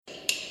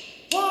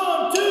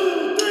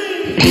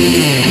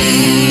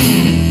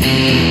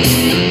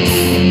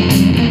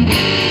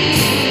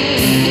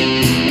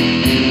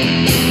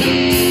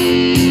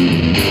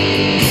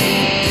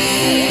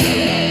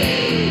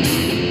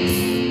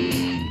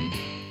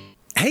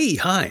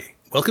Hi.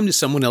 Welcome to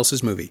Someone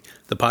Else's Movie,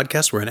 the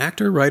podcast where an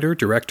actor, writer,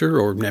 director,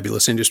 or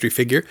nebulous industry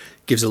figure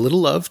gives a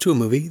little love to a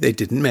movie they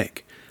didn't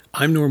make.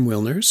 I'm Norm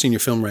Wilner, senior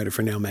film writer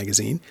for Now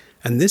Magazine,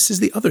 and this is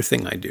the other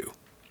thing I do.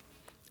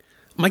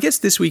 My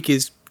guest this week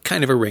is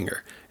kind of a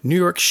ringer. New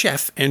York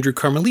chef Andrew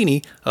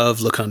Carmellini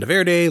of La Conda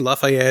Verde,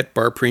 Lafayette,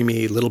 Bar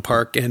Primi, Little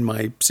Park, and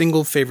my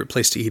single favorite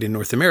place to eat in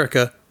North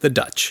America, the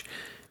Dutch.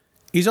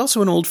 He's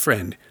also an old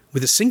friend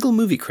with a single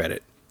movie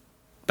credit.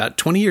 About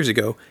 20 years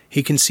ago,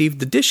 he conceived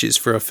the dishes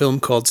for a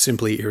film called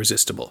Simply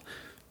Irresistible.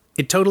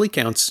 It totally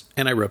counts,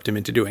 and I roped him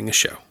into doing a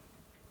show.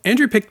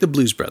 Andrew picked The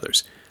Blues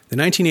Brothers, the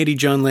 1980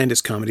 John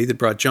Landis comedy that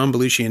brought John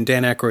Belushi and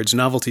Dan Aykroyd's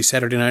novelty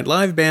Saturday Night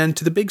Live band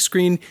to the big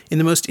screen in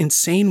the most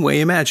insane way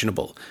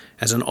imaginable,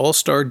 as an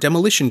all-star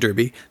demolition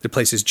derby that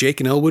places Jake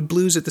and Elwood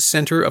Blues at the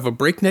center of a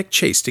breakneck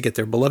chase to get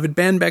their beloved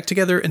band back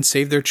together and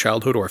save their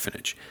childhood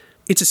orphanage.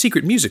 It's a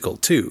secret musical,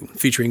 too,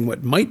 featuring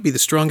what might be the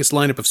strongest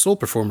lineup of soul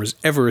performers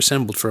ever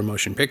assembled for a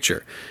motion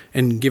picture.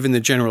 And given the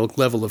general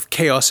level of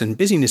chaos and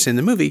busyness in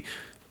the movie,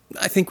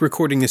 I think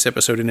recording this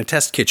episode in a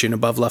test kitchen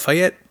above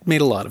Lafayette made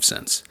a lot of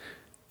sense.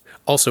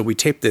 Also, we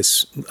taped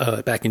this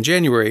back in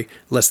January,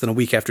 less than a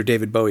week after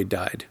David Bowie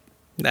died.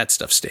 That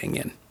stuff's staying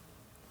in.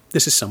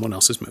 This is Someone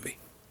Else's Movie.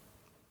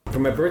 For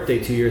my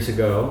birthday 2 years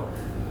ago,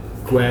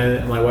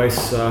 Gwen, my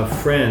wife's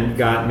friend,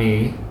 got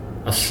me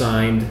a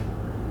signed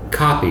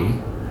copy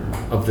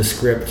of the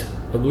script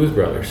of Blues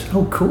Brothers.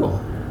 Oh, cool.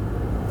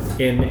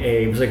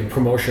 It was like a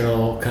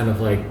promotional kind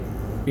of like,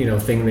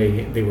 thing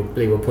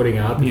they were putting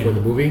out before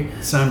the movie.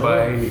 Signed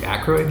by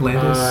Aykroyd,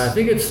 Landis? I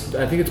think it's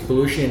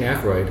Belushi and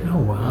Aykroyd. Oh,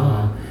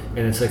 wow.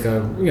 And it's like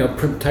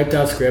a typed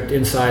out script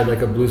inside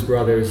like a Blues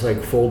Brothers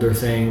like folder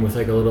thing with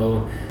like a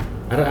little.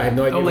 I have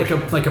no idea. Oh, like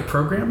a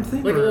program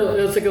thing?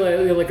 It's like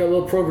a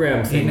little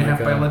program thing. 8.5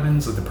 by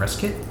 11s with the press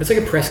kit? It's like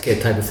a press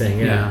kit type of thing.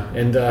 Yeah.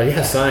 And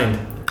signed.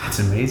 That's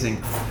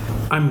amazing.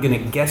 I'm going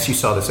to guess you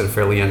saw this at a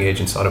fairly young age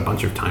and saw it a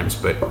bunch of times,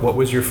 but what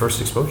was your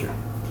first exposure?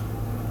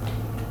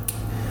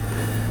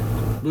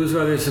 Blues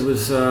Brothers, it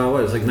was, it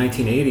was like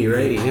 1980, right?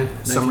 80, yeah.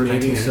 Summer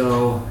 1980.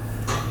 So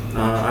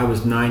I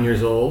was 9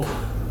 years old.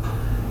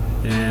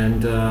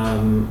 And,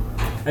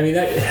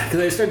 because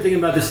I started thinking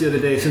about this the other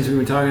day since we've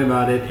been talking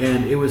about it,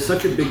 and it was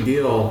such a big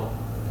deal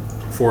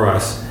for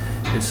us.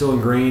 It's so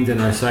ingrained in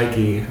our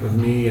psyche of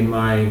me and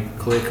my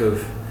clique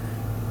of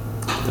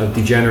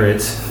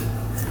degenerates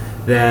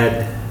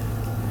that,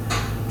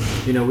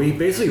 we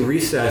basically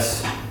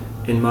recess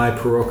in my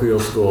parochial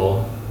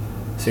school,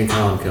 St.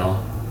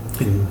 Columkill,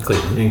 in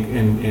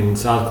Cleveland, in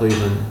South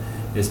Cleveland,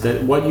 is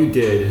that what you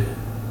did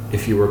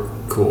if you were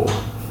cool,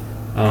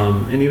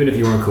 and even if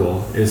you weren't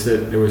cool, is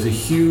that there was a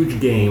huge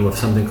game of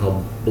something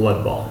called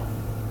blood ball,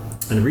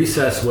 and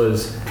recess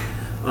was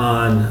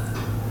on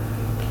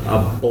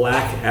a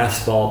black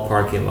asphalt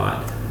parking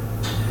lot.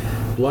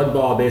 Blood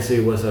ball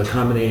basically was a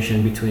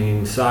combination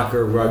between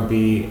soccer,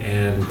 rugby,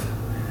 and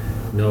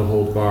no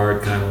hold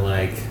barred, kind of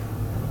like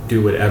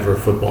do whatever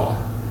football.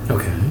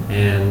 Okay.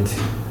 And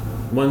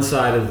one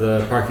side of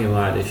the parking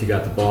lot, if you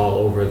got the ball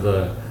over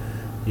the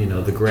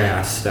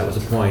grass, that was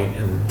a point,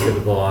 and you had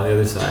the ball on the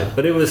other side.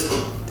 But it was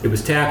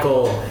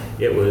tackle.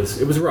 It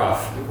was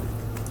rough.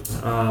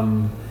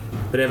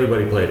 But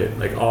everybody played it.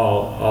 Like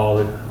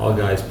all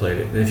guys played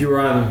it. And if you were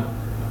on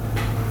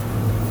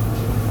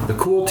the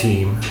cool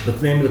team, the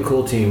name of the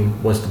cool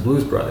team was the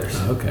Blues Brothers.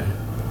 Okay.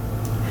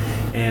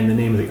 And the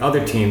name of the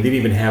other team, they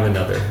didn't even have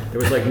another. There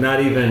was like not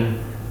even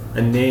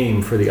a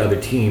name for the other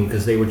team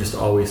because they were just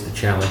always the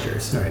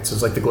challengers. All right, so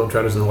it's like the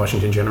Globetrotters and the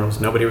Washington Generals.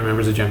 Nobody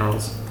remembers the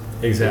Generals.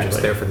 Exactly. They're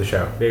just there for the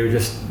show. They were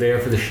just there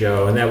for the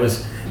show, and that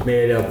was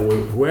made up.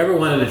 Whoever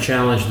wanted to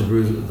challenge the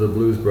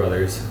Blues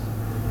Brothers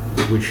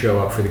would show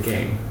up for the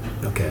game.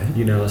 Okay.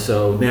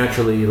 So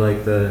naturally,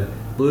 like the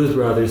Blues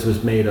Brothers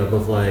was made up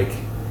of like,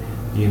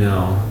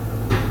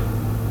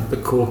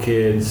 the cool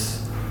kids,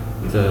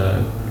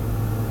 the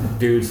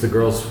dudes the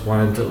girls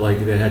wanted to like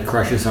they had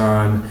crushes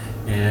on,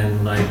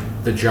 and like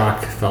the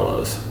jock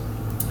fellows,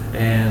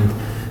 and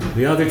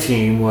the other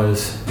team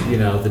was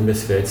the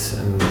misfits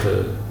and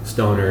the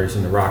stoners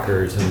and the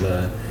rockers and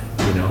the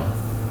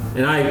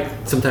and I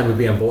sometimes would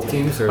be on both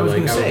teams, or I was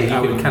like gonna say, I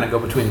would kind of go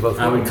between both.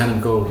 I would kind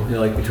of go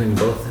like between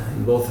both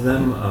of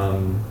them.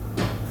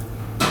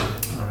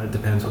 It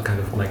depends what kind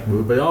of like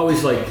mood, but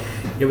always like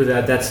it was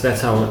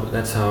that's how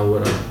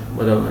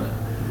what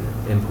a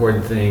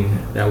important thing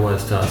that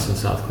was to us in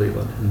South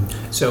Cleveland.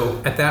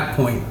 So at that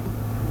point,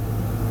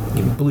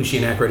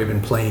 Belushi and Aykroyd had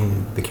been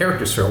playing the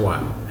characters for a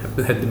while.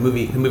 Had the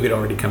movie had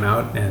already come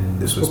out, and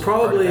this was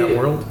probably part of that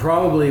world?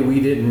 Probably we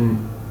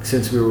didn't,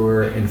 since we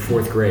were in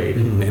fourth grade.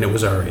 Mm-hmm. And it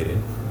was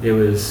R-rated. It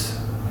was.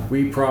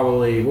 We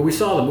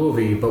saw the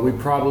movie, but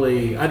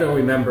I don't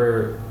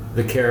remember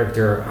the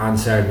character on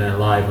Saturday Night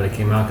Live when it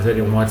came out because I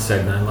didn't watch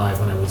Saturday Night Live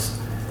when I was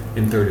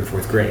in third and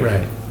fourth grade.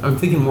 Right. I'm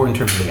thinking more in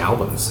terms of the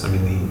albums. I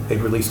mean, they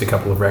released a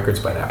couple of records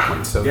by that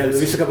point. So yeah, they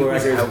released a couple of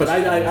records, but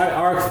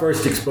our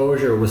first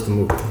exposure was the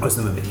movie. Was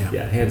the movie? Yeah.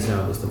 Yeah, hands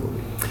down was the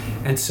movie.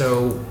 And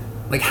so,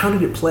 like, how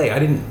did it play? I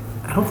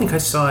don't think I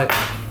saw it.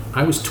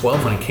 I was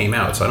 12 when it came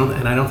out, so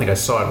I don't think I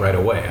saw it right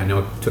away. I know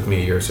it took me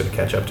a year or so to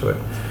catch up to it.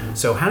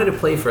 So how did it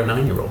play for a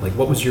 9-year-old? Like,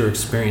 what was your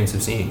experience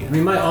of seeing it? I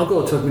mean, my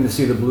uncle took me to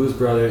see the Blues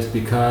Brothers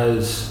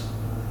because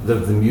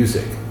of the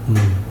music,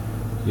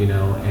 you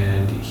know,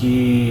 and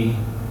he,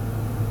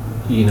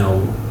 you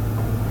know,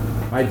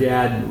 my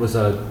dad was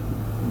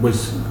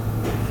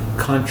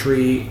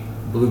country,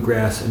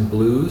 bluegrass, and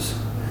blues.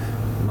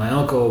 My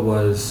uncle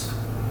was,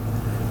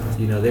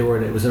 you know,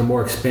 it was in a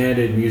more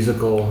expanded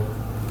musical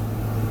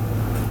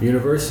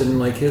universe in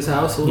like his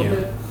house a little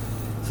bit.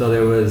 So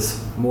there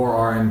was more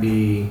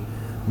R&B,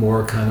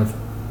 more kind of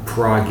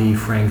proggy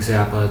Frank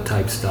Zappa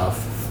type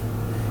stuff,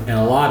 and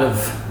a lot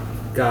of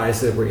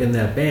guys that were in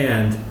that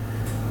band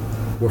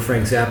were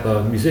Frank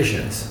Zappa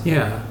musicians.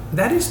 Yeah,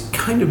 that is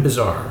kind of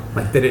bizarre.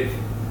 Like that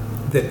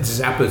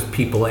Zappa's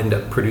people end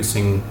up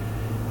producing.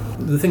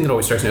 The thing that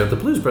always strikes me about the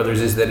Blues Brothers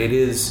is that it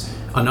is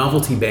a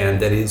novelty band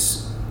that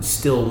is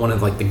still one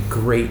of like the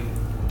great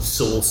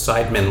soul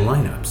sidemen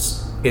lineups.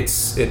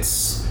 It's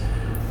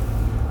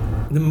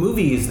the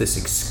movie is this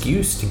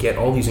excuse to get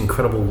all these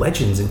incredible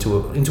legends into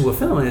a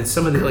film, and it's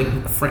some of the like.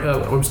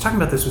 I was talking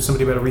about this with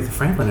somebody about Aretha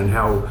Franklin and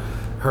how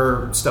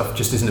her stuff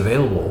just isn't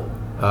available.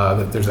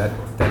 That there's that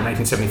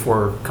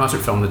 1974 concert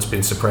film that's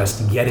been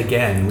suppressed yet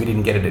again. We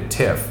didn't get it at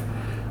TIFF.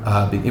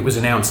 It was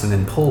announced and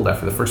then pulled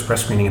after the first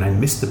press screening, and I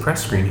missed the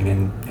press screening.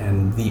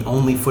 And the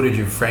only footage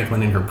of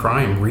Franklin in her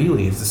prime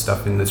really is the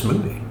stuff in this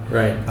movie,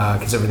 right?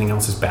 Because everything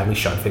else is badly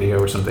shot video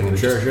or something, and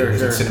it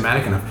isn't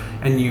cinematic enough.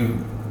 And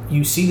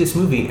you see this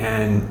movie,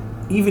 and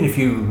even if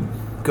you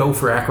go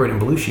for Aykroyd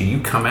and Belushi, you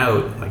come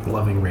out like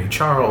loving Ray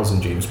Charles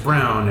and James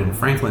Brown and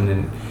Franklin.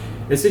 And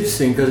it's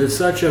interesting because it's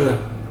such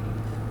a,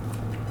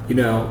 you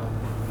know,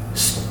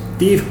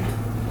 Steve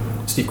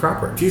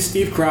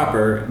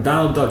Cropper,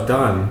 Donald Duck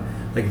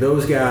Dunn, like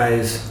those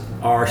guys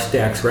are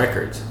Stax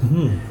Records.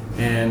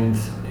 And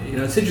you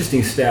know, it's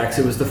interesting. Stax,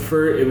 it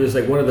was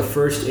like one of the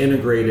first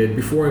integrated,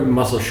 before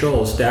Muscle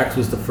Shoals, Stax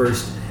was the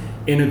first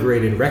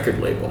integrated record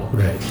label,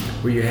 right?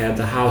 Where you had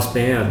the house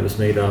band was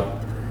made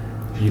up,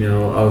 you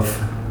know,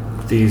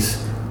 of these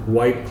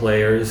white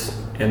players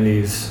and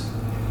these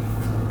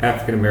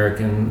African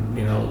American,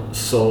 you know,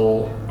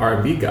 soul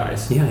R&B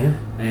guys. Yeah.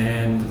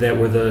 And that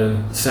were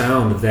the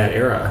sound of that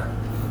era,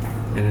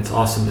 and it's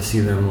awesome to see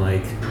them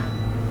like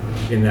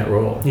in that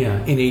role.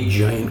 Yeah, in a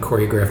giant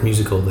choreographed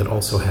musical that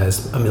also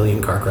has a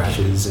million car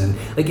crashes, and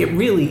like it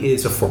really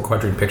is a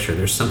 4-quadrant picture.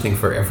 There's something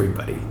for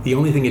everybody. The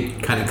only thing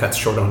it kind of cuts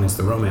short on is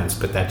the romance,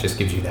 but that just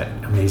gives you that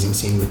amazing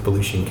scene with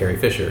Belushi and Carrie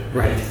Fisher.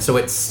 Right. So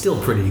it's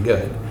still pretty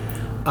good.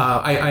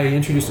 I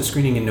introduced a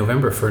screening in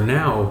November. For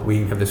now,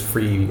 we have this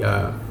free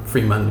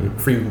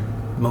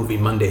movie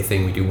Monday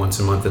thing we do once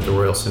a month at the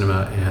Royal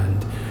Cinema,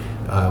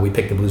 and we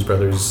picked the Blues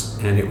Brothers,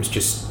 and it was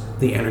just,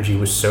 the energy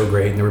was so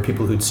great, and there were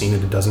people who'd seen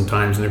it a dozen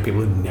times, and there were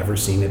people who'd never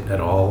seen it at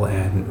all,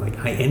 and like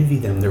I envy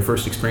them their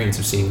first experience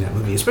of seeing that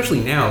movie,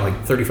 especially now,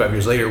 like 35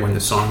 years later, when the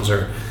songs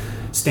are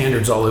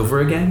standards all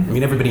over again. I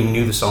mean, everybody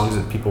knew the songs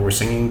that people were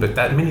singing, but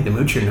that Minnie the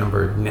Moocher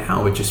number,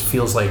 now it just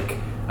feels like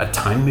a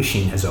time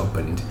machine has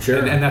opened.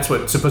 Sure. And that's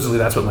what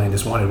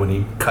Landis wanted when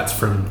he cuts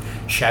from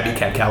shabby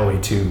Cab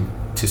Calloway to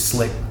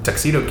slick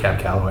tuxedo Cab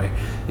Calloway,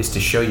 is to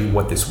show you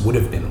what this would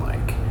have been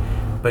like.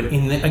 But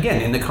in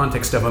the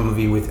context of a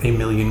movie with a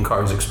million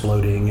cars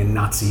exploding and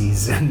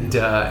Nazis and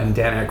Dan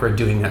Aykroyd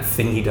doing that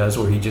thing he does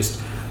where he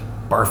just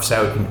barfs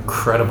out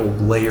incredible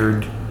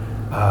layered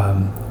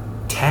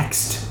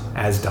text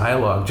as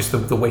dialogue, just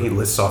the way he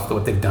lists off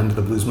what they've done to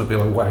the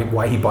Bluesmobile,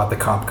 why he bought the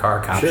cop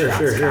car, cop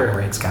shots, cop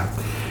brakes, cop.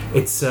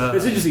 It's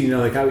interesting, you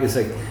know, like how it's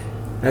like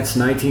that's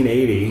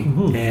 1980,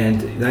 and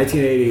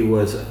 1980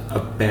 was a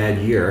bad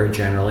year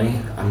generally.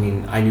 I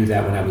mean, I knew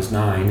that when I was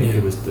 9. Yeah.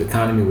 It was, the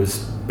economy was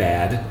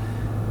bad.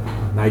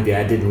 My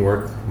dad didn't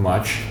work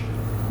much.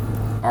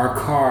 Our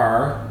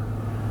car,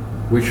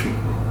 which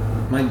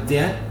my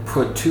dad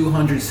put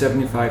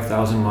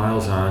 275,000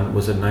 miles on,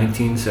 was a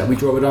we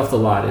drove it off the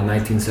lot in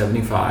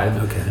 1975.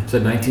 Okay. It's a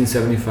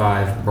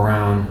 1975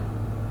 brown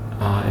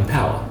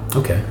Impala.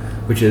 Okay.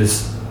 Which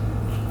is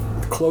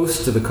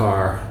close to the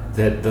car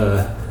that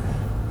the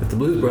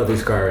Blues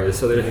Brothers car is.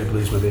 So they're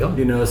Bluesmobile.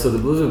 You know, so the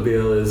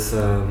Bluesmobile is,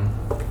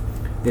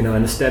 you know,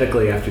 and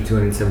aesthetically after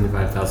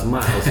 275,000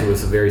 miles, it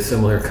was a very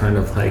similar kind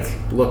of like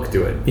look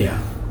to it. Yeah.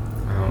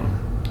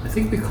 I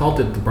think we called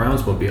it the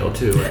Brownsmobile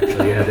too.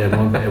 Actually,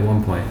 at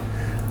one point.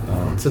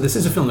 So this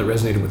is a film that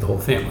resonated with the whole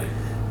family.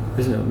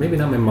 Isn't it? Maybe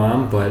not my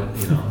mom, but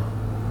you know,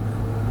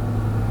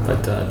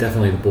 but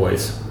definitely the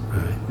boys.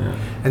 Right. Yeah.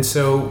 And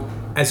so,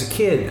 as a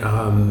kid,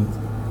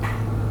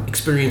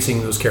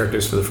 experiencing those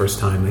characters for the first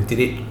time, like, did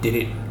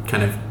it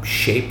kind of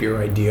shape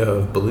your idea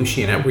of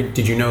Belushi? And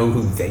did you know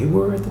who they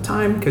were at the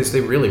time? Because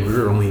they were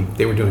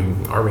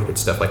doing R-rated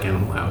stuff like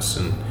Animal House,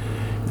 and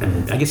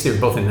I guess they were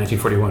both in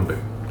 1941, but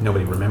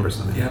nobody remembers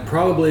them. Yeah,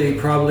 probably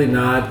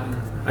not.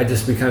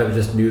 We kind of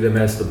just knew them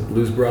as the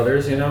Blues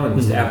Brothers, you know, and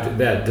just after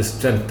that,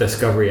 just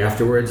discovery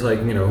afterwards, like,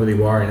 you know, who they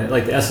were, and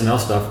like the SNL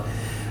stuff.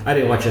 I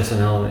didn't watch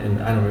SNL,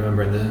 and I don't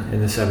remember in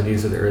the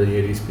 70s or the early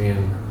 80s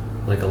being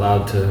like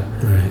allowed to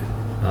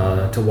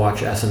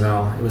watch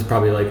SNL. It was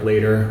probably like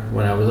later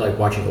when I was like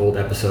watching old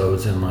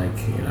episodes and like,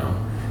 you know,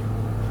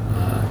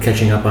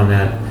 catching up on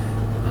that.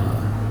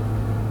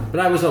 But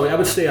I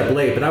would stay up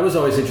late, but I was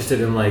always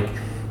interested in like,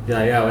 we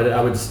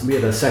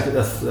had a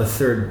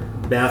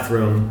third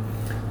bathroom,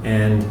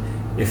 and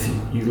if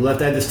you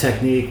left, I had this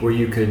technique where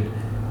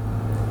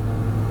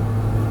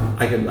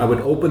I would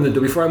open the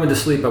door before I went to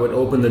sleep. I would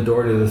open the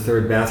door to the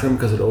third bathroom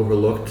because it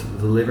overlooked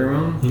the living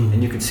room,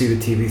 and you could see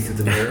the TV through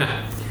the mirror.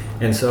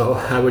 And so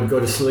I would go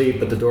to sleep,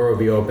 but the door would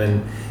be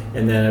open,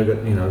 and then I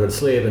would go to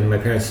sleep, and my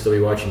parents would still be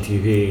watching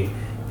TV,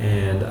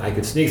 and I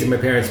could sneak to my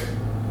parents'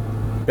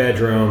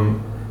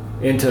 bedroom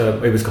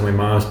it was called my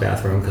mom's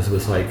bathroom because it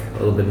was like a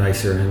little bit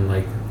nicer and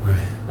like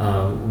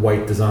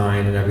white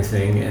design and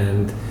everything,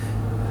 and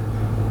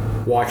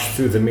watch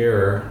through the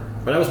mirror.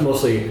 But I was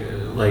mostly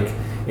like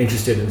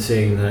interested in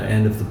seeing the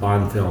end of the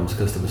Bond films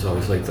because there was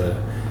always like the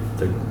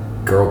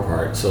girl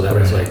part, so that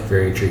was like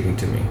very intriguing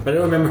to me. But I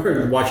don't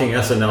remember watching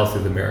SNL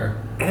through the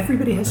mirror.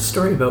 Everybody has a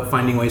story about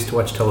finding ways to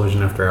watch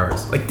television after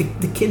hours. Like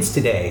the kids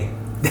today,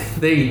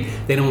 they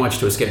don't watch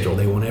to a schedule.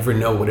 They won't ever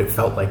know what it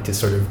felt like to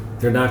sort of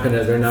they're not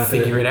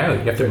figure it out.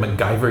 You have to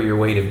MacGyver your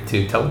way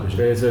to television.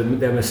 There's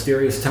that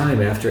mysterious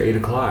time after 8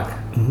 o'clock.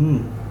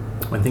 Mm-hmm.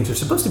 When things are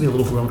supposed to be a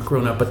little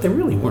grown up, but they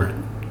really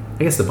weren't.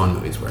 I guess the Bond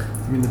movies were.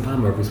 I mean, the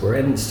Bond movies were,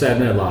 and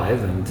Saturday Night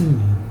Live, and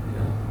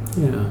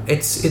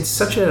it's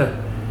such a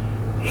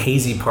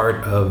hazy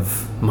part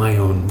of my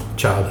own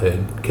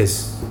childhood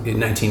because in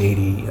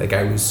 1980, like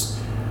I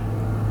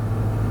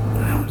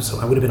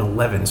would have been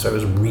 11, so I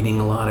was reading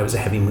a lot. I was a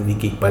heavy movie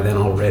geek by then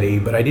already,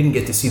 but I didn't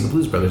get to see the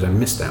Blues Brothers. I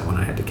missed that one.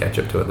 I had to catch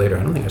up to it later.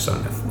 I don't think I saw it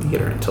in the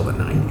theater until the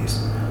 90s.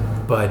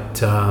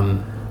 But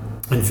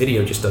and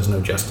video just does no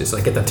justice.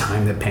 Like at the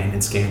time, the Pan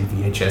and Scan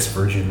VHS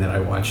version that I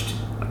watched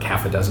like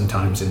half a dozen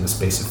times in the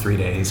space of 3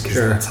 days because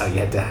that's how you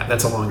had to have.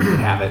 That's how long you could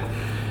have it.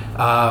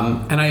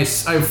 And I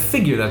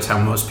figure that's how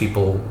most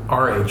people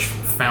our age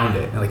found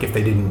it. Like if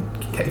they didn't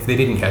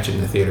catch it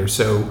in the theater.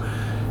 So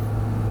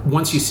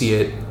once you see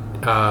it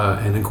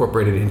and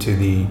incorporate it into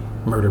the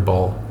murder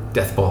ball,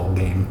 death ball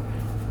game,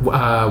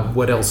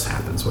 what else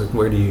happens?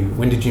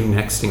 When did you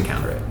next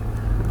encounter it?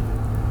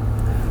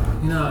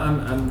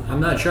 I'm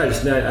not sure. We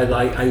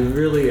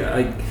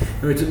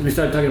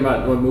started talking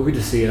about what movie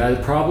to see,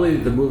 and probably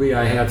the movie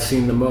I have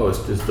seen the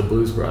most is The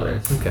Blues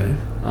Brothers. Okay.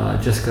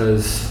 Just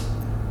because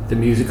the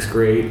music's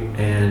great,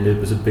 and it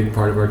was a big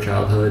part of our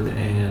childhood.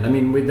 And I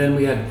mean, we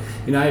had,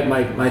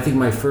 I think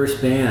my first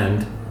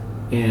band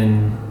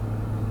in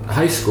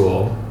high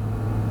school,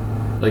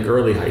 like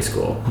early high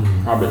school,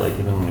 probably like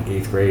even like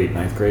 8th grade,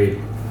 9th grade,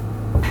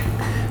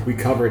 we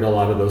covered a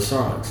lot of those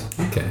songs.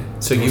 Okay.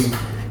 So it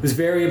was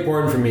very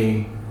important for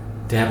me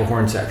to have a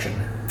horn section.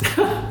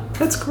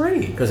 That's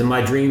great. Because in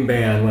my dream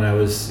band, when I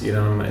was,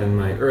 in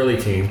my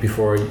early teens,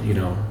 before, you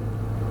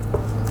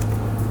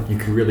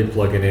could really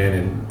plug it in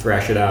and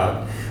thrash it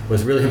out, it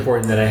was really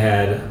important that I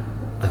had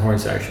a horn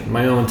section.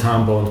 My own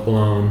Tom Bones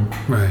Blown.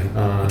 Right.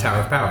 Tower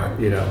of Power.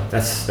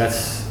 That's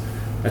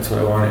what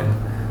I wanted.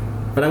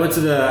 But I went to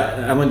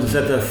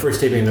the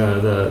first taping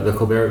the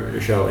Colbert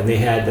Show, and they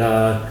had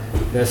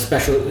the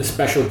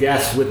special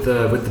guest with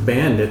the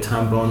band at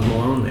Tom Bones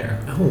Malone there.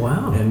 Oh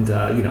wow! And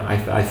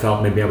I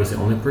felt maybe I was the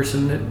only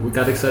person that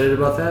got excited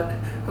about that.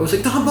 I was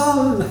like, Tom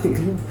Bones.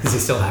 Does he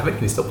still have it?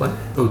 Can he still play?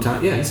 Oh,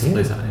 Tom, yeah, he still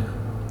plays on it.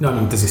 No, I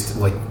mean, does he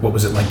still, what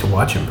was it like to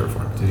watch him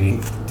perform?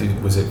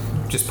 Was it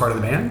just part of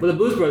the band? Well, the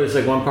Blues Brothers,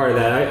 like one part of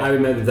that. I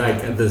remember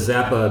like his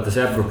Zappa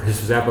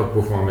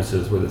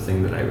performances were the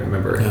thing that I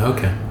remember. Oh,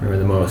 okay. Remember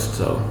the most.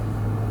 So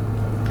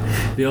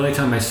the only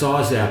time I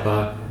saw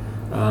Zappa,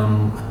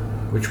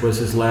 which was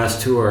his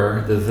last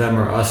tour, the Them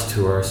or Us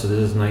tour. So this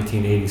is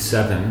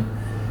 1987.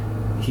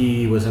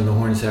 He was in the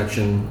horn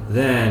section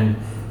then,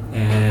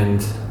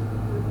 and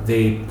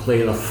they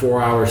played a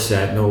 4-hour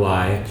set, no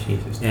lie.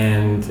 Jesus.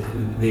 And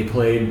they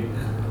played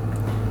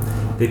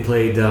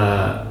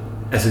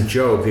as a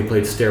joke, they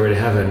played Stairway to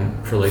Heaven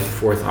for like the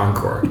 4th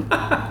encore.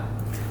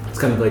 It's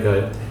kind of like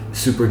a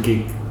super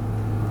geek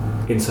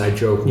inside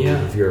joke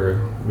if you're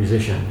a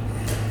musician.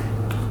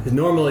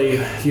 Normally,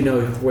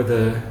 where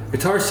the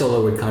guitar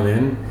solo would come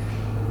in,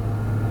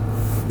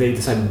 they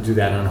decided to do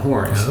that on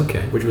horns. Oh,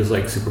 okay. Which was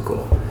like super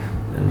cool.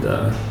 And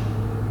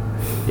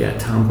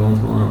Tom Bones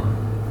Malone.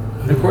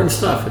 Important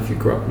stuff if you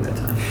grew up in that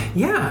time.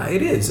 Yeah,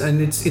 it is, and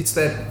it's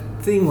that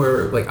thing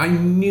where like I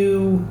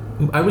knew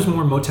I was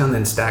more Motown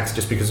than Stax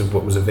just because of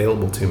what was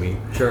available to me.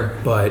 Sure.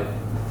 But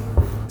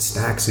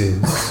Stax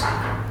is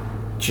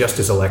just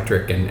as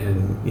electric, and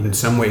in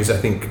some ways I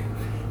think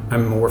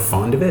I'm more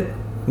fond of it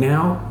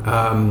now,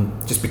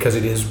 just because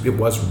it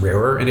was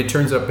rarer, and it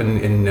turns up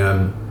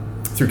in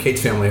through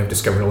Kate's family. I've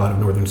discovered a lot of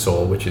Northern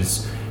Soul, which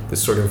is this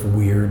sort of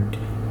weird.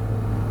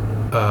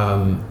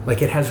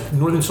 It has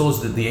Northern Soul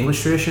is the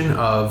English tradition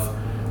of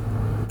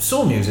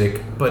soul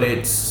music, but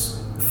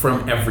it's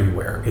from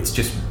everywhere. It's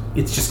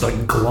just like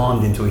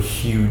glommed into a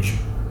huge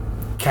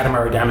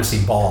Katamari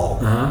Damacy ball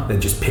that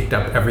just picked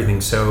up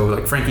everything. So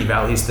like Frankie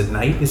Valli's The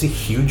Night is a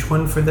huge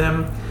one for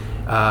them,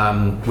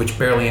 which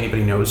barely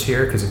anybody knows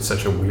here because it's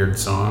such a weird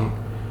song.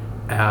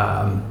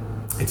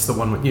 It's the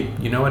one with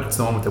you know it. It's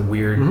the one with the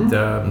weird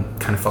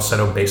kind of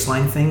falsetto bass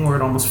line thing where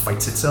it almost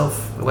fights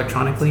itself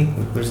electronically.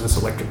 There's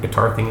this electric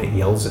guitar thing that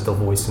yells at the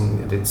voice,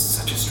 and it's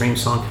such a strange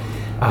song.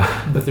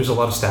 But there's a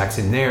lot of Stax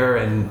in there,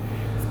 and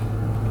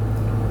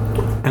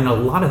a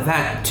lot of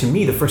that, to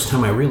me, the first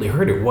time I really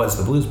heard it was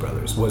the Blues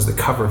Brothers, was the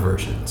cover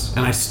versions.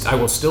 And I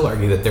will still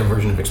argue that their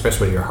version of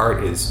Expressway to Your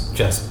Heart is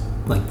just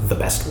like the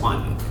best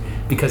one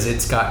because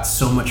it's got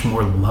so much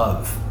more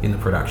love in the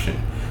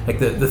production. Like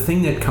the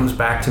thing that comes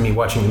back to me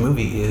watching the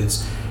movie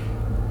is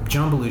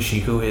John Belushi,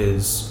 who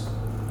is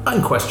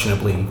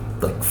unquestionably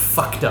like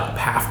fucked up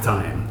half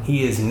time.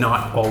 He is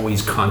not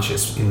always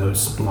conscious in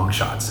those long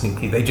shots.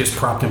 They just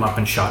propped him up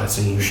and shot a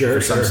scene for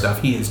some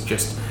stuff. He is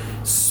just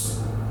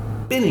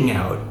spinning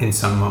out in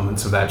some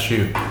moments of that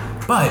shoot.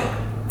 But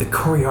the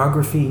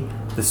choreography,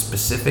 the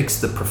specifics,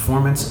 the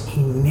performance,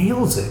 he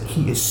nails it.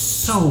 He is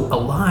so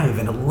alive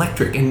and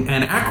electric. And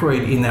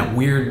Aykroyd in that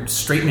weird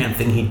straight man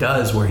thing he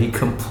does where he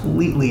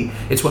completely,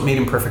 it's what made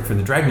him perfect for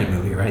the Dragnet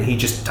movie, right? He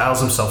just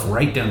dials himself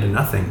right down to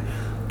nothing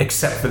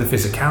except for the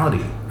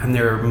physicality. And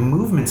their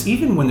movements,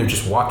 even when they're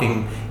just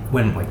walking,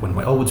 when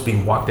Elwood's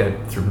being walked out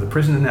through the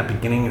prison in that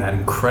beginning, that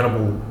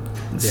incredible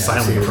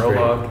silent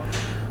prologue.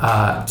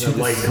 The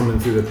light coming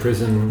through the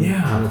prison,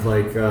 kind of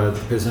like the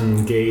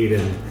prison gate,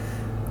 and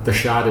the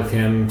shot of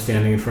him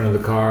standing in front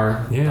of the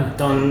car. Yeah.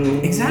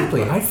 Dun.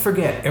 Exactly. I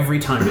forget every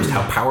time just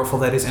how powerful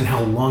that is and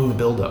how long the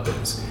build-up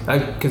is.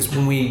 Because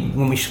when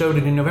we showed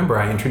it in November,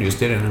 I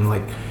introduced it, and I'm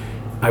like,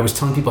 I was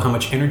telling people how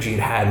much energy it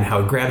had and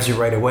how it grabs you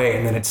right away,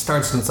 and then it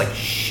starts and it's like,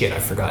 shit, I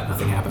forgot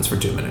nothing happens for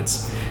 2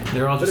 minutes. And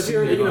they're all just.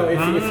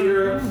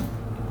 But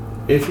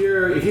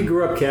if you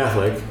grew up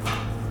Catholic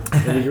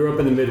and you grew up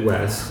in the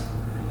Midwest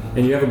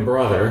and you have a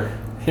brother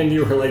and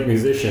you were like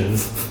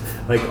musicians.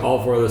 Like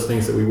all four of those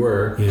things that we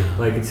were,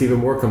 like it's even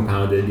more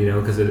compounded,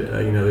 because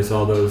there's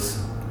all those,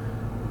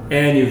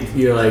 and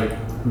you're like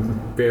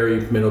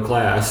very middle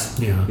class,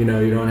 you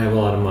don't have a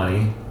lot of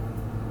money,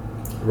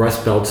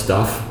 Rust Belt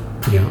stuff,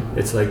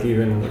 it's like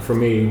even for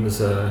me it was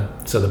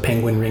so the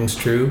penguin ring's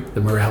true, the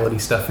morality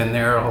stuff in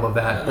there, all of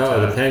that.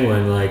 The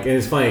penguin, and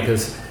it's funny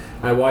because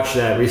I watched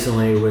that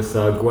recently with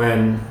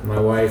Gwen, my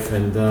wife,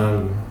 and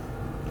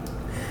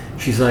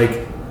she's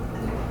like,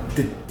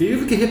 Did you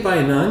ever get hit by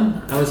a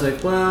nun? I was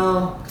like,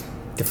 well...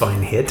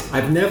 Define hit?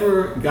 I've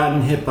never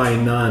gotten hit by a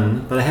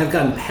nun, but I have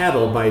gotten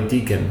paddled by a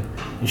deacon.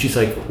 And she's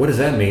like, what does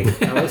that mean?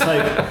 I was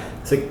like,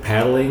 it's like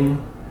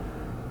paddling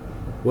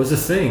was a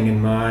thing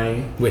in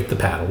my... With the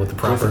paddle, with the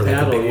proper with the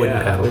paddle, like the big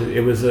wooden paddle.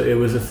 It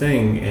was a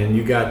thing, and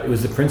it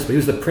was the principal. He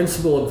was the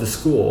principal of the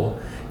school,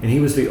 and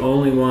he was the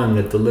only one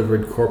that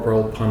delivered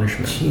corporal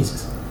punishment.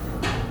 Jesus.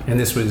 And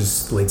this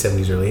was late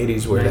 70s, early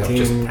 80s, where that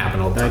just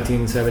happened all the time.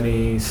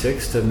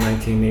 1976 to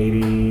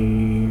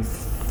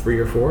 1983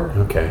 or 4.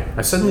 Okay.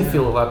 I suddenly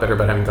feel a lot better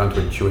about having gone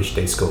to a Jewish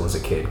day school as a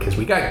kid, because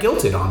we got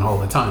guilted on all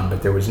the time,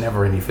 but there was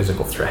never any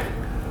physical threat.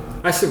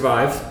 I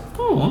survived.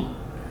 Oh.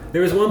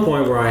 There was one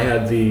point where I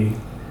had the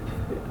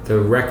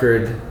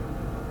record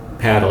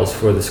paddles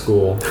for the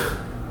school,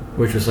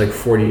 which was like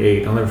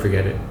 48. I'll never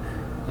forget it.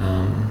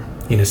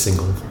 In a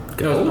single...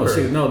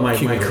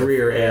 My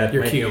career at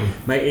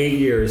my 8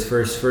 years,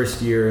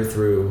 first year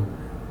through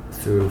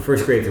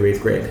first grade through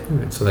 8th grade.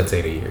 So that's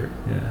 8 a year.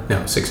 Yeah.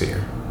 No, 6 a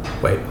year.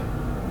 Wait,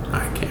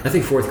 I can't. I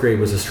think 4th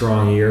grade was a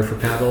strong year for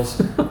paddles.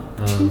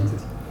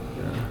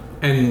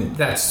 And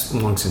that's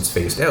long since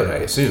phased out, I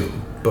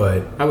assume.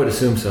 But I would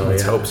assume so.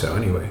 Let's hope so,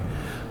 anyway.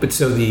 But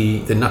so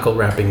the knuckle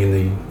wrapping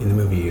in the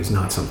movie is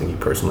not something you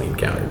personally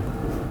encountered.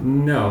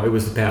 No, it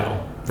was the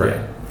paddle. Right.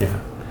 Yeah.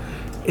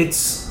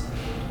 It's.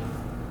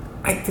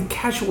 The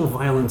casual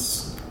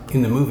violence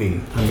in the movie,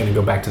 I'm going to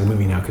go back to the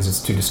movie now because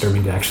it's too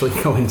disturbing to actually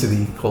go into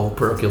the whole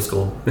parochial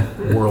school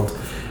world,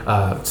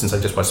 since I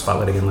just watched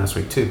Spotlight again last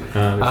week too.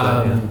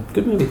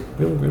 Good movie.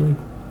 Really, really,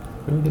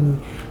 really good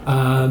movie.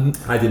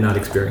 I did not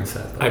experience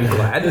that. I'm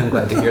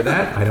glad to hear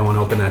that. I don't want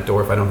to open that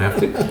door if I don't have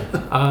to.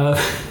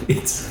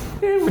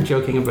 We're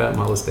joking about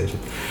molestation.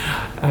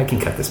 I can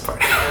cut this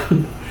part.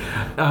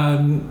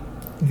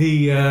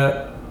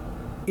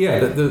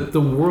 The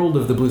world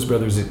of the Blues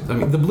Brothers,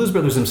 the Blues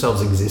Brothers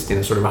themselves exist in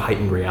a sort of a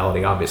heightened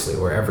reality, obviously,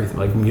 where everything,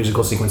 like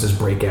musical sequences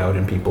break out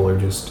and people are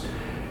just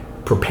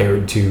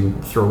prepared to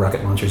throw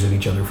rocket launchers at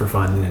each other for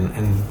fun,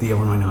 and the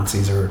Illinois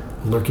Nazis are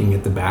lurking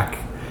at the back.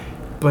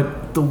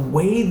 But the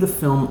way the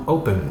film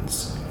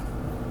opens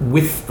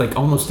with like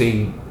almost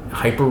a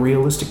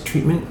hyper-realistic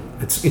treatment,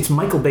 it's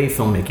Michael Bay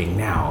filmmaking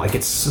now. Like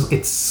it's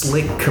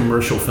slick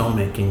commercial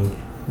filmmaking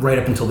right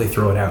up until they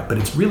throw it out, but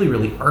it's really,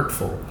 really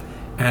artful.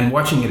 And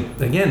watching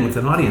it again with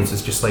an audience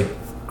is just like,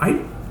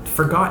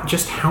 forgot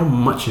just how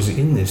much is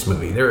in this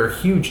movie. There are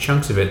huge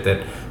chunks of it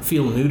that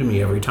feel new to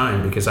me every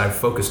time because I've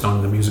focused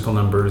on the musical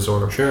numbers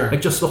or Sure.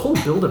 like just the whole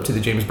build up to the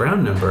James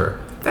Brown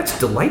number. That's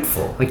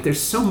delightful. Like there's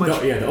so much.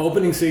 Oh, yeah, the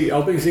opening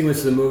sequence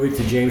of the movie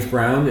to James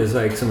Brown is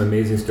like some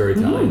amazing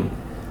storytelling.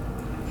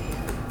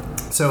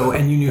 So,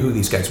 and you knew who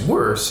these guys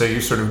were, so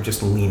you're sort of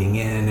just leaning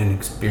in and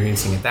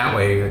experiencing it that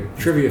way.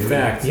 Trivia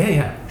fact: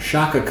 Yeah.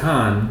 Shaka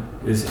Khan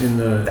is in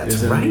the. That's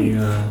is in right.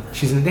 The,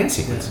 She's in the dance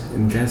sequence.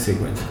 in the dance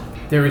sequence.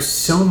 There is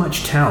so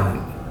much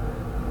talent,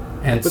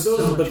 and But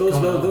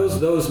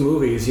those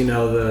movies, you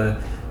know,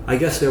 I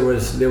guess there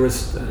was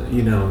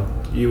you know,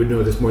 you would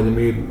know this more than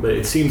me, but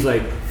it seems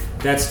like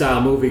that style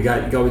movie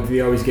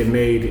they always get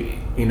made,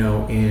 you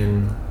know,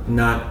 in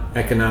not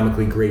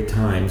economically great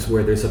times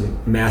where there's a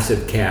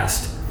massive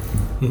cast,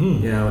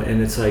 you know, and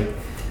it's like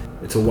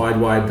it's a wide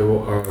Mad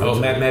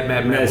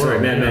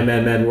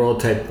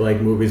World type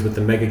like movies with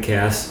the mega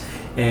cast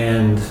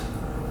and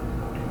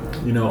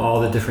you know all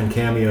the different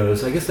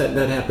cameos. I guess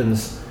that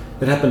happens.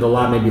 It happened a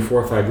lot maybe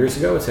 4 or 5 years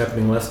ago. It's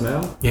happening less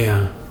now.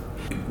 Yeah.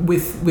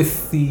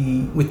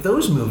 With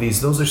those movies,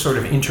 those are sort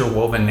of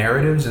interwoven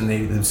narratives, and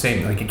the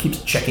same, like it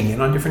keeps checking in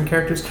on different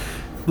characters.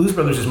 Blues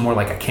Brothers is more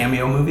like a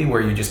cameo movie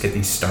where you just get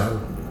these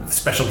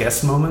special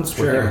guest moments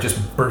where they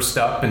just burst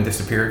up and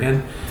disappear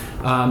again.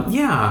 In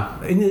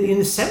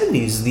the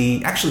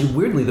 70s, actually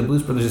weirdly, the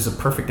Blues Brothers is a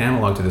perfect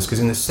analog to this because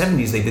in the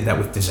 70s they did that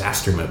with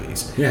disaster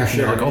movies. Yeah,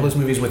 sure. You know, like all those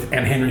movies with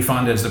and Henry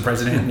Fonda as the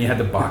president, and you had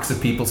the box of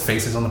people's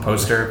faces on the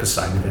poster.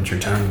 Poseidon Adventure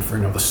Time for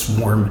the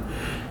Swarm.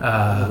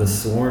 The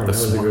Swarm. That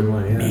was a good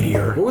one. Yeah.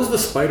 Meteor. What was the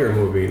Spider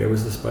movie? There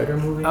was the Spider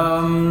movie.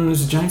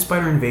 There's a giant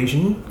spider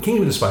invasion.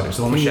 Kingdom of the Spiders,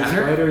 the one with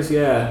Shatner. Spiders,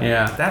 yeah.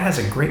 Yeah, that has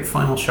a great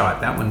final shot.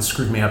 That one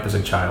screwed me up as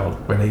a child,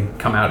 where they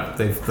come out.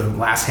 The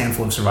last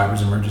handful of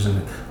survivors emerges,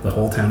 and the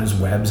whole town is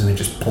webs, and it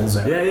just pulls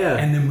out. Yeah.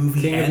 And the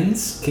movie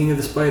ends. King of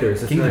the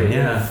Spiders. That's Kingdom, right.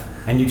 yeah.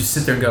 And you just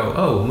sit there and go,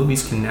 "Oh,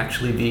 movies can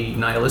actually be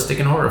nihilistic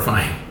and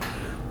horrifying."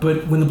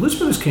 But when the Blues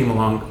Brothers came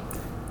along,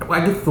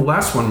 I guess the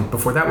last one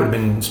before that would have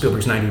been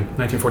Spielberg's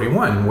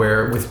 1941,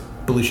 where with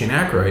Belushi and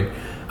Aykroyd,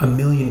 a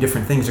million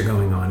different things are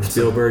going on.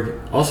 Spielberg,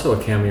 also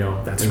a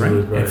cameo. That's right.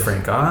 And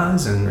Frank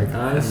Oz and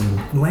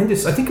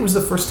Landis. I think it was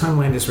the first time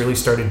Landis really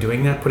started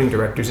doing that, putting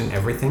directors in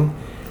everything.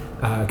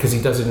 Because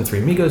he does it in Three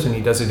Amigos and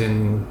he does it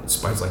in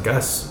Spies Like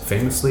Us,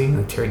 famously.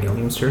 Terry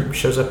Gilliam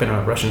shows up in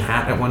a Russian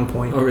hat at one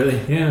point. Oh, really?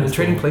 Yeah. And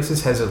Trading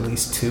Places has at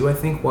least 2, I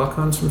think,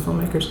 walk-ons from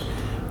filmmakers.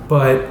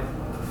 But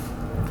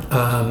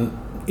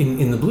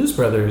in the Blues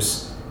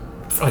Brothers,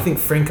 I think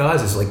Frank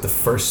Oz is like the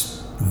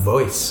first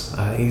voice.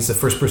 He's the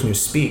first person who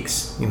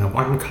speaks.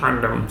 One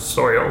condom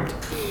soiled.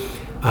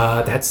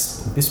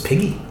 That's Miss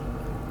Piggy,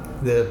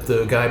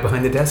 the guy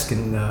behind the desk.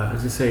 And I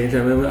was gonna say,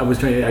 I was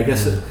trying.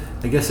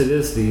 I guess it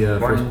is the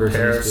first person. One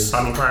pair of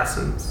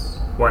sunglasses,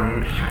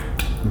 one hat,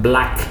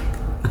 black.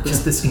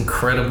 Just this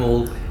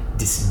incredible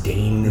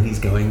disdain that he's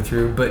going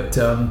through. But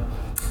the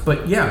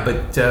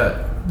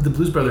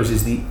Blues Brothers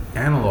is the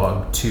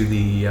analog to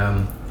the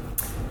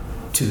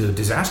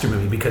disaster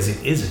movie because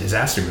it is a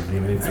disaster movie. I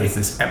mean, it's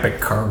this epic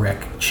car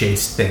wreck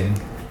chase thing,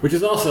 which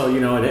is also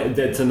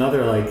that's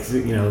another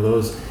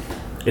those.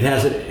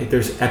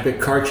 There's epic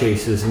car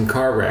chases and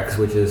car wrecks,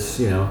 which is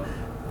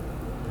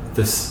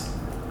this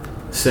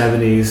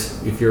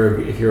 70s. If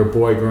you're a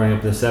boy growing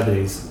up in the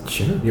 70s,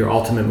 sure, your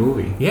ultimate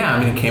movie. Yeah, I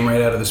mean, it came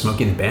right out of the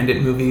Smokey and the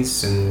Bandit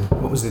movies, and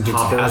what was the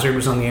Dukes of Hazzard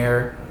was on the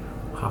air.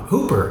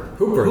 Hooper.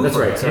 That's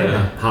right. Sorry,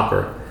 yeah.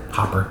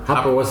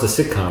 Hopper was the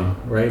sitcom,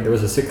 right? There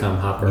was a sitcom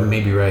Hopper. You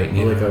may be right.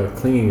 Yeah. Like a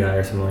cleaning guy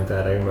or something like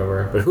that. I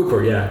remember. But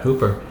Hooper, yeah.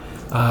 Hooper.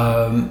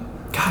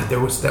 God, that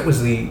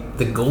was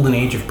the golden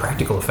age of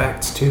practical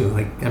effects too.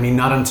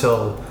 Not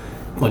until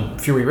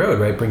Fury Road,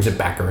 right, brings it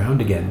back around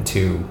again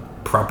to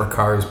proper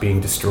cars being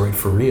destroyed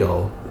for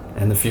real,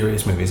 and the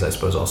Furious movies, I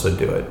suppose, also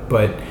do it.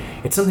 But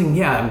it's something,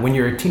 when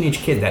you're a teenage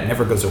kid, that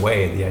never goes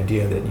away. The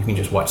idea that you can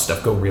just watch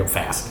stuff go real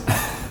fast.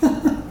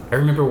 I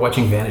remember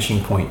watching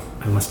Vanishing Point.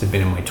 I must have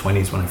been in my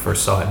 20s when I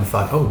first saw it and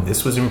thought, oh,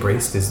 this was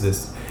embraced as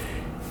this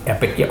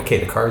epic. Yeah, okay,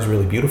 the car is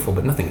really beautiful,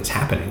 but nothing is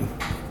happening.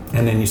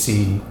 And then you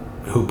see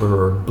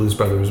Hooper or Blues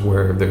Brothers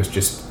where there's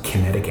just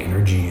kinetic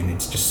energy and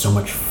it's just so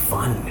much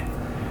fun.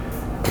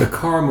 The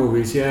car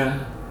movies,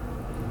 yeah.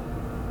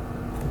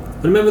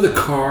 Remember The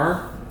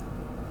Car?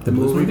 The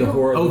movie, the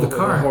horror. Oh, The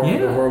Car.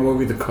 The horror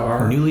movie, The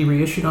Car. Newly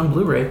reissued on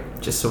Blu-ray,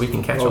 just so we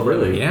can catch up. Oh,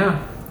 really?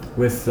 Yeah.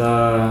 With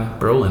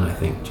Brolin, I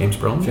think. James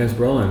Brolin? James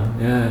Brolin,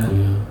 yeah.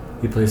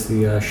 He plays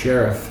the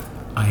sheriff.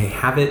 I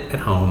have it at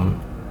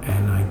home,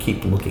 and I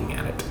keep looking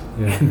at it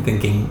and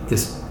thinking,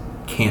 this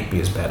can't be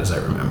as bad as I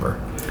remember.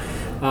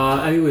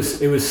 It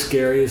was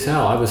scary as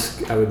hell.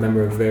 I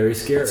remember very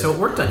scary. So it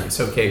worked on you.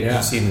 So, did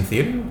you see it in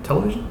theater,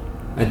 television?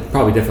 I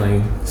probably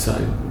definitely saw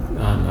it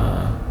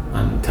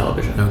on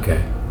television.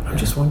 Okay. I'm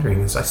just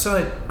wondering, I saw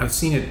it, I've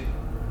seen it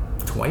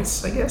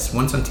twice, I guess.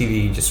 Once on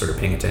TV, just sort of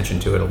paying attention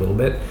to it a little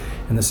bit.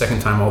 And the second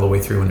time all the way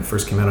through when it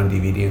first came out on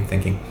DVD and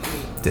thinking,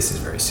 this is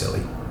very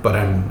silly. But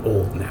I'm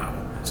old now.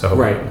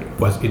 So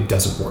it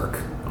doesn't work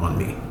on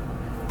me.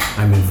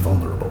 I'm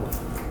invulnerable.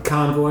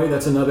 Convoy,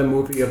 that's another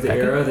movie of the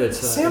era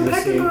that's in the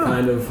same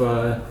kind of,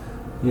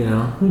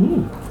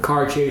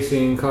 car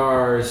chasing,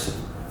 cars,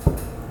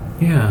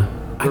 Yeah.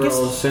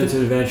 girls, sense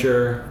of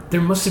adventure,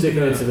 there must have sticking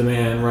been it to the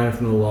man, running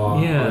from the law,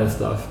 all that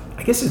stuff.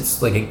 I guess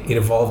it's like it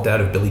evolved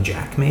out of Billy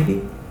Jack,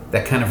 maybe.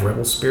 That kind of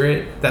rebel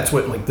spirit. That's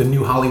what like the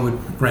new Hollywood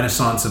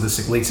renaissance of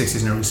the late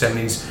 60s and early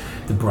 70s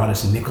that brought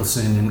us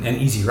Nicholson and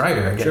Easy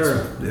Rider, I guess.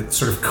 Sure. It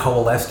sort of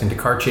coalesced into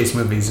car chase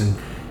movies and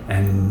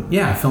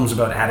films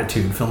about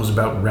attitude, films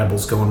about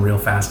rebels going real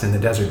fast in the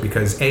desert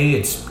because A,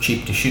 it's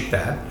cheap to shoot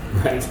that.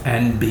 Right.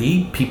 And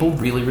B, people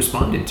really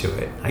responded to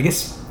it. I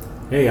guess...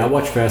 Hey, I'll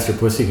watch Faster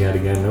Pussycat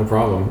again, no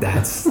problem.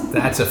 That's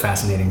a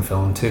fascinating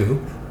film,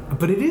 too.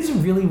 But it is a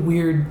really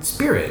weird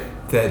spirit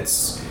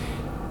that's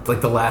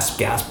like the last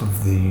gasp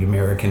of the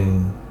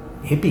American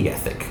hippie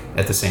ethic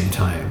at the same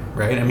time,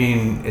 right? I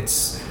mean,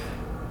 it's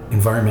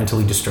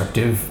environmentally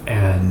destructive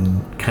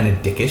and kind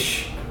of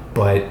dickish,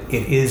 but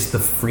it is the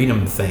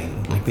freedom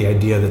thing, like the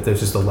idea that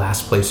this is the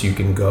last place you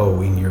can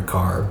go in your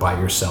car by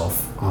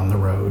yourself on the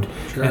road.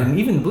 Sure. And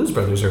even the Blues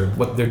Brothers are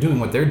what they're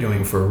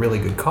doing for a really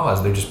good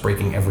cause. They're just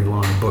breaking every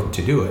law in the book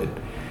to do it.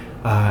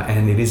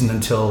 And it isn't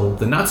until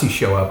the Nazis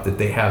show up that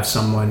they have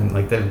someone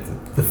like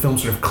the film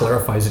sort of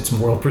clarifies its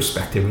moral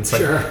perspective. It's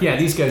like, yeah,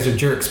 these guys are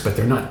jerks, but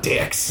they're not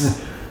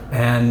dicks.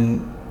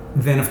 And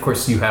then, of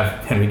course, you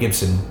have Henry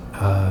Gibson,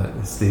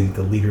 is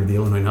the leader of the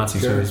Illinois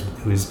Nazis,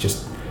 who is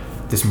just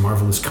this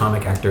marvelous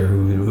comic actor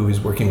who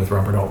is working with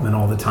Robert Altman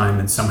all the time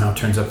and somehow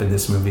turns up in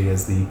this movie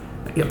as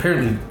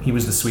apparently he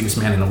was the sweetest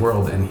man in the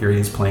world, and here he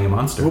is playing a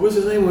monster. What was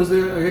his name?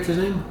 I get his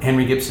name?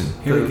 Henry Gibson.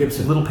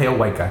 Gibson. Little pale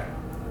white guy.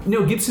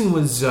 No, Gibson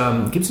was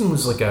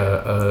like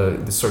a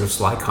this sort of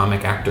sly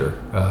comic actor.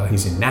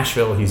 He's in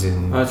Nashville. He's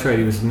in. Oh, that's right.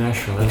 He was in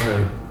Nashville. That's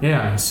right.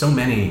 Yeah, so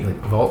many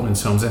of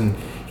Altman's films, and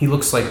he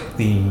looks like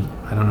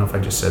I don't know if I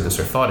just said this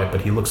or thought it,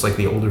 but he looks like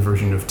the older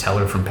version of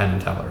Teller from Penn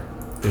and Teller.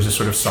 There's a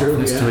sort of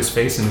softness to his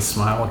face and a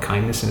smile, a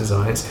kindness in his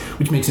eyes,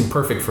 which makes him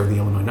perfect for the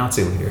Illinois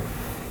Nazi leader,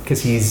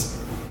 because he's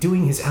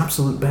doing his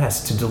absolute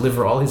best to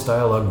deliver all his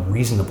dialogue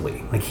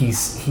reasonably. Like he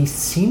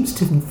seems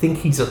to think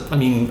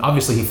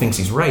obviously he thinks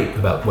he's right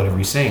about whatever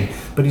he's saying,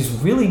 but he's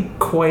really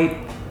quite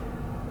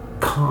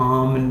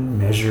calm and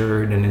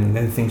measured, and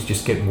then things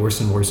just get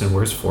worse and worse and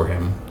worse for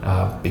him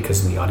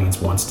because the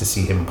audience wants to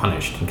see him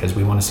punished, because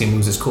we want to see him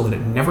lose his cool, and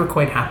it never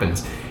quite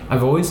happens.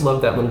 I've always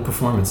loved that little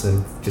performance,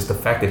 and just the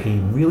fact that he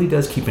really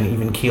does keep an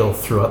even keel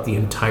throughout the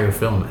entire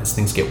film as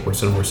things get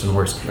worse and worse and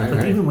worse.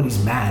 Right. Even when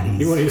he's mad,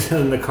 even when he's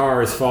in the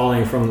car is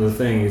falling from the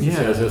thing, he just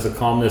has a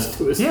calmness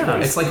to his face. Yeah,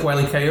 it's like Wile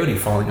E. Coyote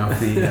falling off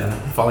the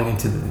falling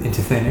into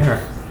thin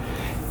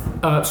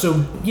air.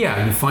 So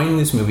you find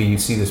this movie, you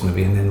see this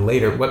movie, and then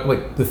later,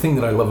 what the thing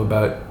that I love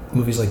about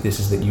movies like this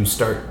is that you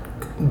start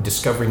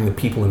discovering the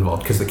people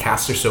involved, because the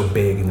casts are so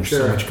big and there's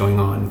so much going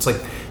on. It's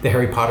like the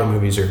Harry Potter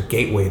movies are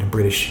gateway to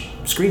British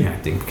screen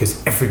acting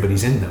because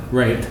everybody's in them.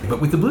 Right. But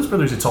with the Blues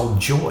Brothers, it's all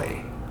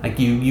joy. Like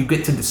you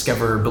get to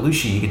discover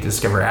Belushi, you get to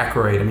discover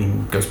Aykroyd. I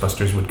mean,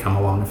 Ghostbusters would come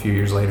along a few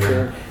years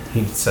later, and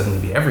he'd suddenly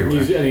be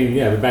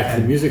everywhere. But back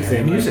to the music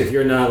thing. Music, if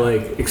you're not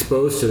like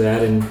exposed to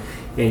that, and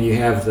you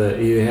have the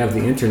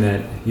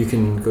internet, you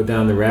can go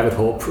down the rabbit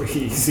hole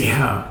pretty easy.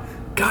 Yeah.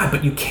 God,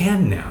 but you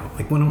can now.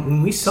 Like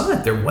when we saw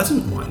it, there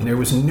wasn't one. There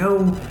was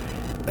no.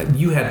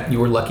 You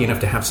were lucky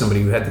enough to have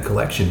somebody who had the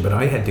collection, but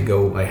I had to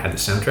go. I had the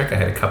soundtrack. I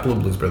had a couple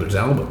of Blues Brothers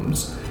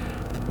albums,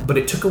 but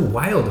it took a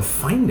while to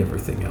find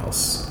everything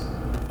else.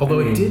 Although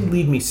it did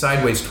lead me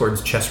sideways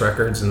towards Chess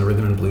Records and the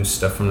rhythm and blues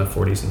stuff from the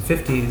 40s and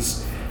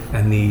 50s,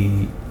 and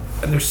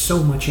there's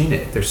so much in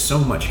it. There's so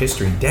much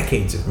history,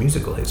 decades of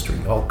musical history,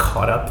 all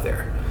caught up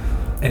there.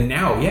 And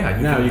now,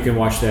 you can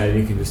watch that, and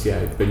you can just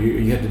but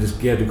you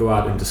had to go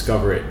out and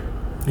discover it.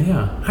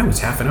 Yeah, I was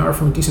half an hour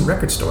from a decent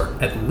record store,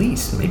 at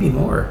least, maybe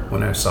more,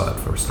 when I saw it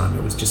the first time.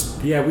 It was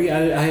just I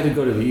had to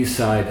go to the east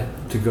side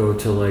to go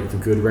to like the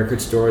good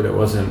record store that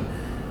wasn't,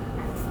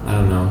 I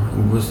don't know,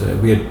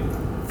 we had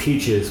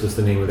Peaches was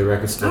the name of the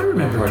record store. I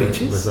remember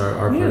Peaches. Was our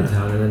part of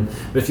town, and then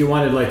but if you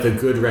wanted like the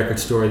good record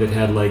store that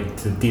had like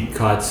the deep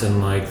cuts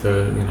and like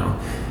the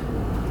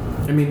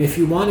if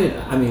you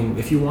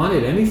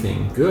wanted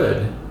anything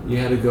good, you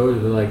had to go to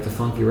the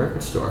funky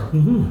record store.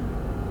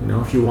 Mm-hmm.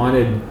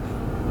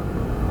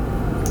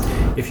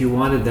 If you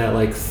wanted that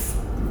like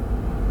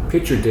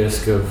picture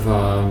disc of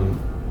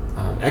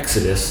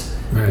Exodus,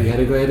 you had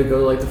to go to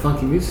like the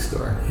funky music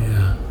store.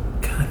 Yeah.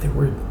 God,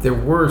 there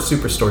were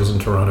superstores in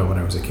Toronto when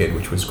I was a kid,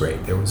 which was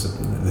great. There was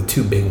the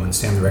two big ones,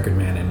 Sam the Record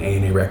Man and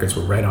A&A Records,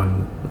 were right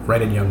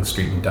at Yonge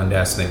Street in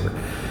Dundas.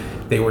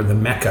 They were the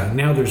mecca.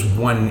 Now there's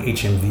one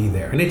HMV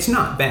there, and it's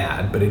not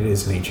bad, but it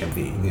is an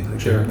HMV.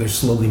 They're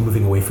slowly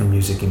moving away from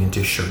music and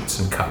into shirts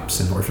and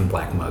cups and Orphan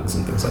Black mugs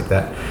and things like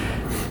that.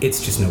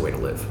 It's just no way to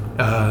live.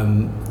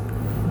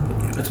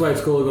 That's why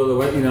it's cool to go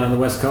to on the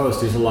West Coast.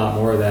 There's a lot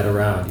more of that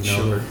around.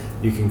 Sure.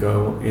 You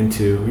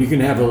can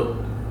have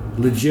a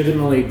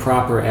legitimately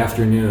proper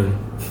afternoon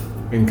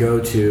and go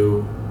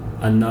to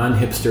a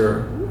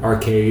non-hipster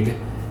arcade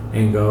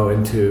and go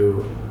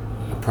into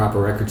a proper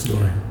record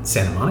store.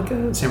 Santa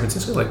Monica, San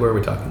Francisco, where are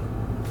we talking?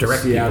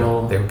 direct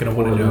Seattle, people. They're going to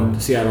want to know.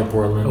 Seattle,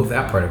 Portland. Oh,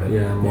 that part of it.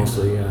 Yeah,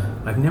 mostly, yeah.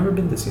 I've never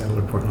been to Seattle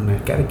or Portland.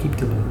 I've got to keep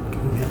doing it.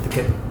 I have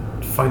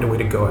to find a way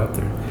to go out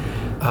there.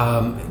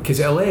 Because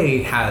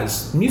LA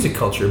has music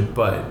culture,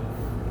 but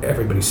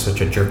everybody's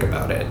such a jerk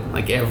about it.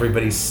 Like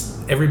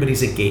everybody's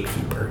a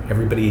gatekeeper.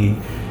 Everybody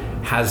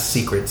has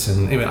secrets,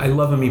 and I mean, I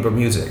love Amoeba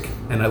Music,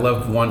 and I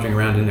love wandering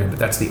around in there. But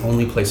that's the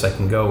only place I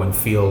can go and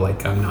feel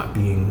like I'm not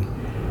being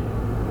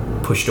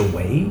pushed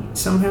away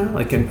somehow.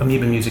 Like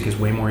Amoeba Music is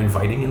way more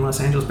inviting in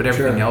Los Angeles, but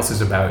everything else is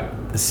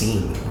about the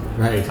scene.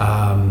 Right.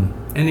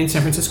 And in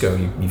San Francisco,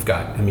 you've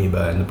got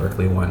Amoeba and the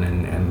Berkeley one,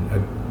 and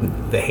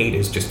the Haight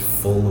is just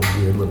full of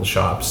weird little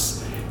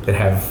shops that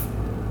have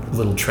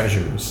little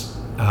treasures.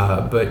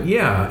 But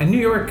yeah, in New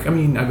York, I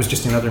mean, I was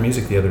just in Other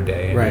Music the other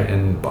day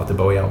and bought the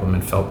Bowie album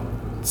and felt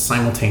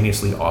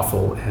simultaneously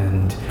awful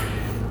and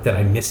that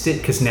I missed it,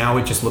 because now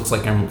it just looks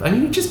like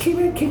it just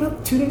came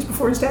out 2 days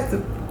before his death.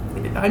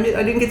 I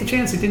didn't get the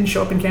chance. It didn't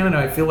show up in Canada.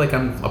 I feel like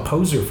I'm a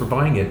poser for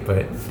buying it,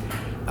 but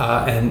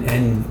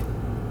and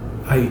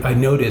I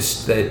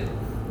noticed that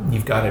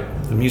you've got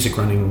the music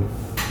running.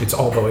 It's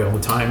all Bowie all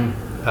the time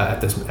at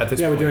this Yeah,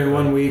 point. we're doing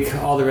 1 week,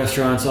 all the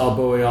restaurants, all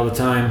Bowie all the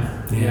time.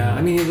 Yeah.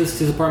 I mean,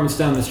 his apartment's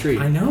down the street.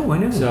 I know.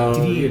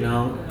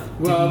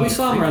 So, we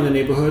saw him around the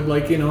neighborhood,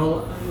 like, here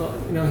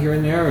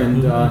and there.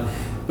 And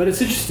but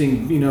it's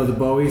interesting, the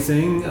Bowie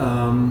thing.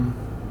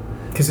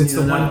 Because it's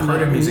the one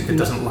part of music that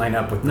doesn't line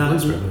up with the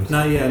Blues Brothers.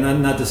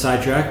 Not the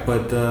sidetrack,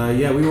 but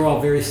we were all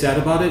very sad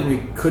about it, and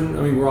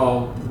we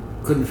all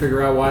couldn't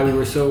figure out why we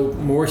were so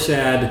more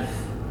sad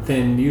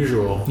than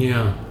usual.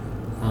 Yeah,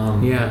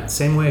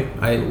 same way.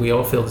 We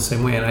all feel the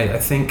same way, and I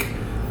think,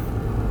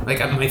 like,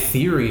 my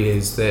theory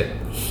is that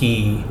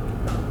he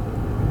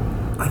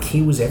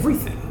was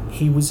everything.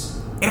 He was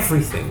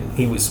everything.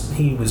 He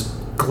was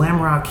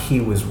glam rock. He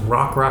was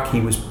rock. He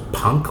was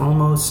punk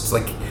almost.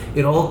 Like,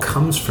 it all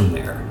comes from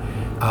there.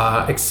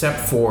 Except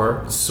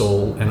for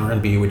soul and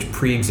R&B, which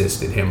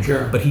pre-existed him.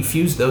 Sure. But he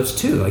fused those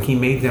two. Like, he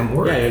made them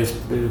work. Yeah, it was,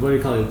 what do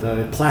you call it?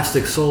 The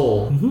plastic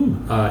soul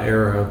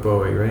era of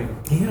Bowie, right?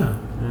 Yeah.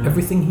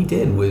 Everything he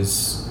did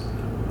was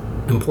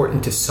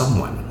important to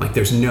someone. Like,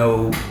 there's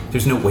no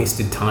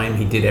wasted time.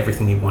 He did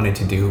everything he wanted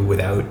to do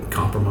without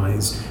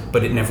compromise.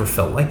 But it never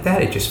felt like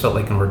that. It just felt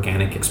like an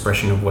organic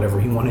expression of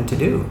whatever he wanted to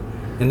do.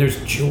 And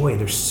there's joy.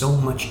 There's so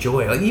much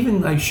joy. Like,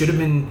 even I should have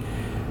been...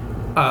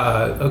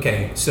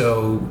 okay,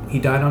 so he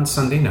died on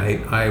Sunday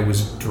night. I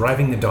was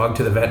driving the dog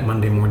to the vet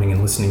Monday morning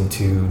and listening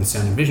to the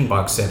Sound and Vision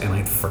box set, and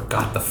I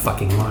forgot the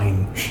fucking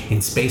line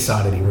in Space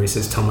Oddity where he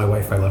says, "Tell my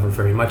wife I love her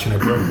very much," and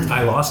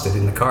I lost it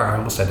in the car. I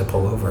almost had to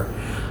pull over,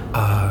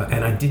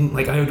 and I didn't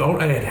like. I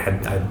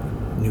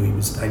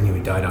knew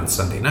he died on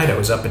Sunday night. I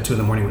was up at 2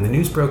 a.m. when the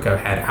news broke. I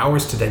had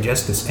hours to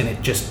digest this, and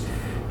it just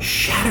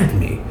shattered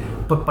me.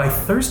 But by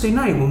Thursday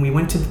night, when we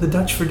went to the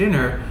Dutch for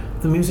dinner,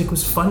 the music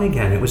was fun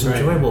again. It was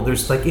enjoyable.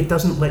 There's it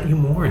doesn't let you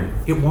mourn.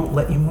 It won't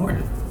let you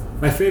mourn.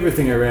 My favorite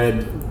thing I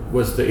read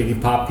was the Iggy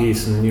Pop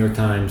piece in the New York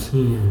Times.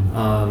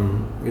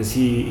 Because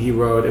he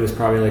wrote, it was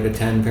probably like a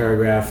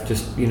 10-paragraph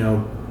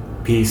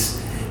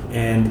piece,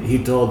 and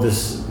he told the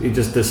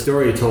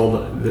story he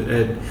told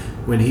that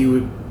when he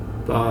would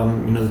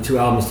the 2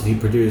 albums that he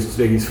produced,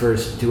 Iggy's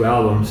first 2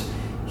 albums,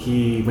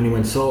 when he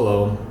went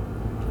solo,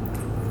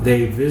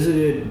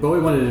 Bowie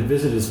wanted to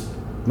visit his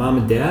mom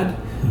and dad,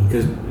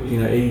 because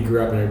Iggy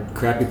grew up in a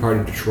crappy part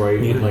of Detroit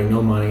with like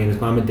no money, and his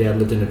mom and dad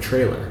lived in a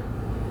trailer,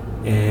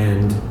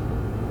 and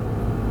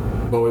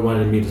Bowie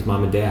wanted to meet his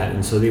mom and dad,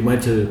 and so they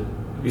went to.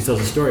 He tells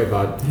a story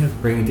about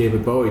bringing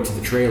David Bowie to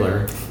the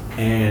trailer,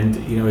 and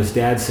his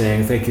dad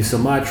saying, "Thank you so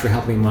much for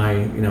helping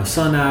my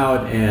son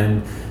out,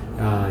 and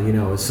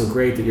it's so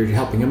great that you're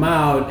helping him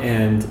out,"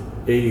 and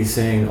Iggy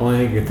saying, the only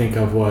thing he could think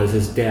of was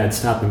his dad,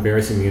 "Stop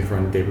embarrassing me in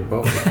front of David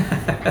Bowie."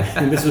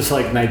 And this was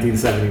like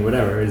 1970,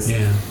 whatever. It's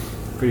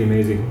pretty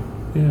amazing.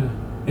 Yeah,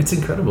 it's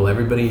incredible.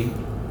 Everybody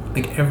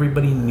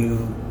knew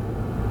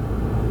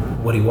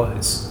what he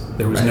was.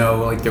 There was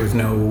there's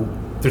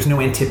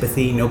no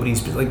antipathy.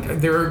 Nobody's like,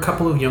 there are a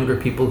couple of younger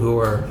people who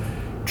are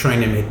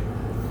trying to make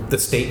the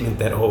statement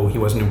that, he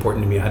wasn't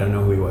important to me. I don't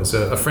know who he was.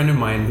 A friend of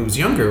mine who's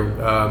younger,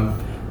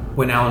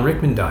 when Alan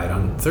Rickman died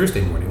on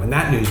Thursday morning, when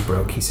that news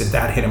broke, he said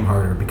that hit him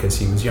harder because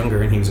he was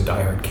younger and he was a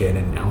diehard kid,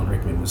 and Alan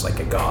Rickman was like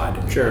a god.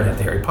 And he had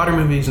the Harry Potter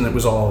movies, and it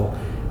was all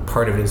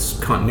part of his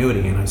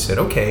continuity. And I said,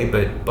 okay,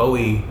 but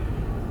Bowie,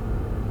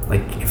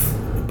 if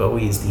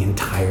Bowie is the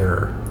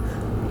entire,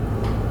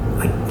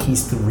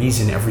 he's the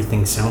reason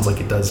everything sounds like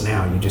it does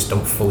now. You just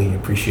don't fully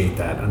appreciate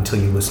that until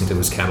you listen to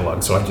his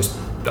catalog. So I'm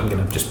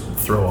gonna just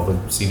throw all the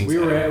CDs. We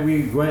were at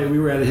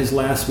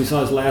we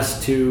saw his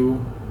last 2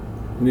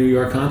 New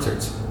York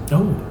concerts.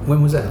 Oh,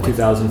 when was that?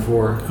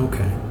 2004.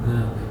 Okay.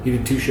 Yeah. He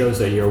did 2 shows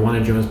that year, one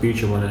at Jones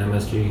Beach and one at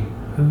MSG.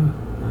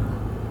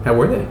 How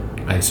were they?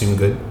 I assume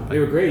good. They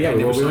were great. Yeah,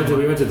 we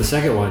went to the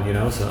second one.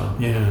 So.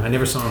 Yeah, I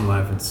never saw him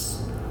live. It's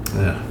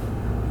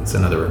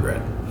another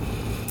regret.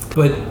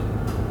 But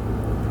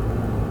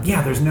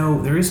yeah, there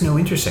is no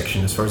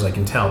intersection as far as I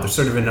can tell. There's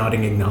sort of a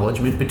nodding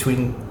acknowledgement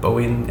between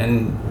Bowie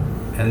and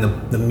and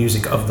the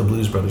music of the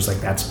Blues Brothers,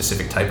 like that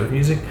specific type of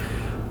music.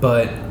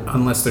 But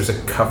unless there's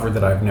a cover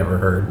that I've never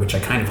heard, which I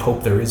kind of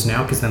hope there is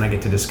now, because then I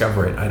get to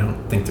discover it, I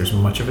don't think there's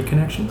much of a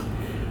connection.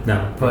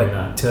 No, probably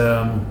not.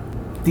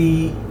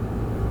 The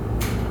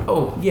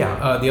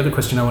other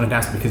question I wanted to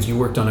ask, because you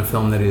worked on a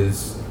film that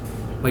is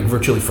like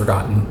virtually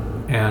forgotten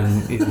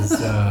and is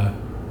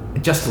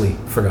justly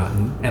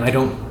forgotten, and I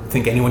don't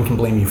think anyone can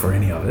blame you for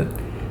any of it.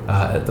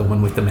 The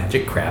one with the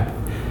magic crab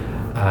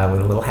with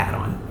a little hat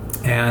on.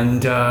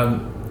 And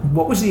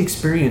what was the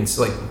experience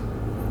like?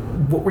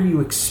 What were you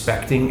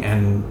expecting,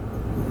 and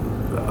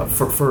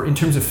for in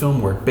terms of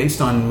film work based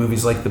on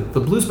movies like the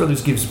Blues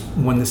Brothers gives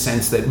one the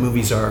sense that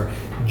movies are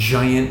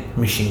giant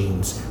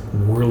machines,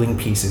 whirling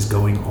pieces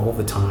going all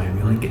the time.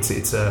 You know, like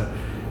it's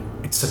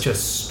such a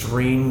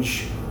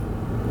strange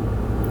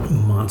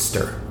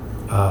monster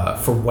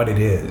for what it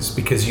is,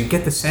 because you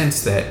get the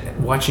sense that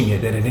watching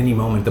it that at any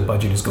moment the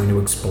budget is going to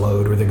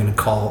explode, or they're going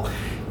to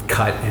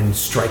cut and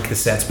strike the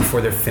sets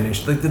before they're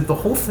finished. The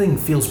whole thing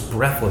feels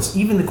breathless.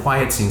 Even the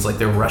quiet scenes, like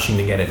they're rushing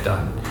to get it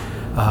done.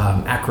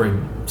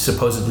 Aykroyd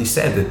supposedly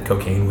said that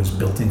cocaine was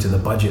built into the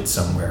budget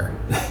somewhere,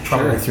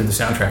 probably through the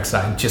soundtrack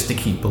side, just to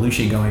keep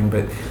Belushi going.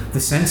 But the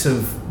sense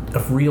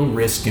of real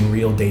risk and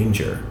real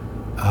danger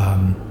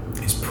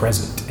is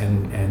present,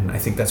 and I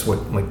think that's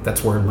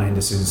where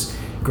Landis's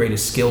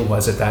greatest skill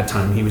was at that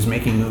time. He was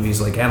making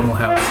movies like Animal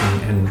House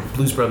and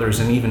Blues Brothers,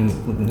 and even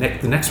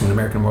the next one,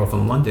 American Werewolf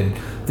in London,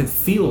 that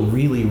feel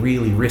really,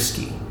 really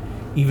risky,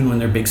 even when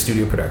they're big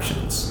studio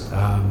productions.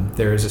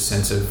 There is a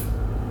sense of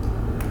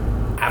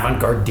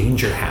avant-garde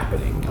danger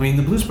happening. I mean,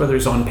 the Blues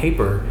Brothers on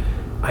paper,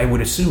 I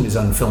would assume, is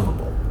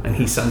unfilmable, and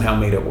he somehow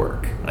made it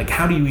work. Like,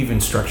 how do you even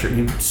structure?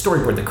 You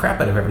storyboard the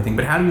crap out of everything,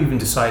 but how do you even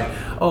decide,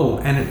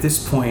 and at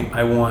this point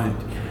I want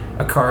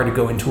a car to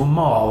go into a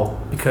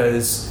mall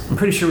because I'm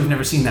pretty sure we've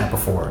never seen that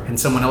before, and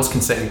someone else can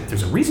say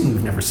there's a reason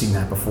we've never seen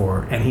that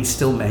before, and he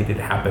still made it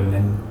happen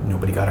and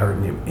nobody got hurt,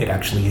 and it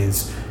actually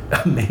is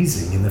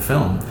amazing in the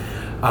film.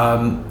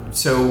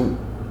 So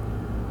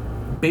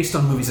based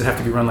on movies that have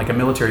to be run like a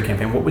military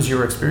campaign, what was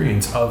your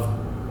experience of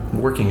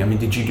working? I mean,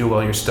 did you do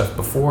all your stuff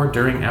before,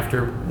 during,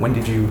 after? When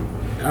did you?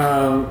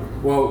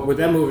 Well, with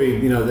that movie,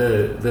 you know,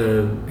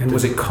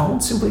 was it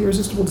called Simply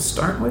Irresistible to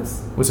start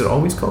with? Was it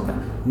always called that?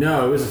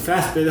 No, it was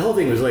the whole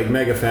thing was like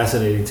mega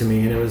fascinating to me,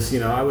 and it was, you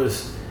know, I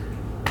was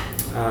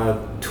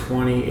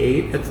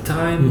 28 at the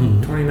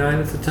time, 29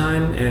 at the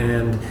time,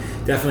 and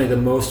definitely the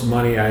most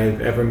money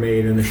I've ever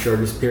made in the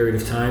shortest period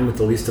of time with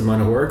the least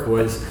amount of work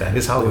was that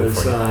is Hollywood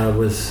for you.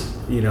 Was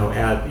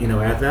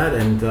at that,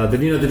 and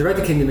the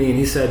director came to me and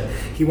he said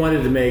he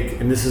wanted to make,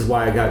 and this is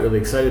why I got really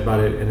excited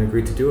about it and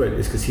agreed to do it,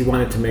 is because he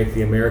wanted to make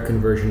the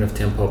American version of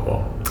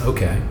Tampopo.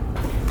 Okay.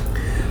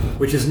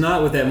 Which is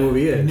not what that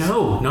movie is.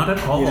 No, not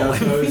at all. You know,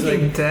 so it's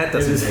like, that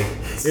doesn't make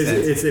sense.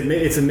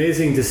 It's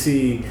amazing to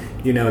see,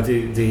 you know,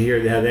 to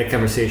hear that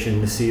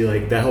conversation, to see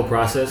like that whole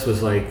process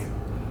was like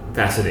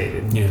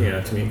fascinating, you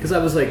know, to me, because I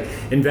was like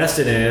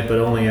invested in it, but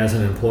only as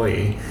an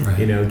employee, right.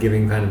 You know,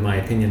 giving kind of my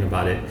opinion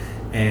about it.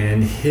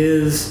 And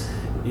his,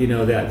 you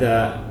know, that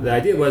the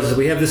idea was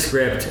we have the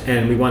script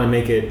and we want to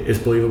make it as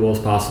believable as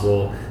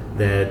possible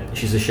that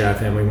she's a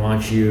chef, and we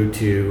want you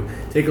to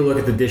take a look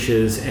at the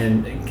dishes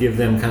and give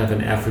them kind of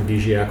an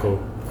aphrodisiacal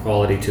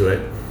quality to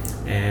it,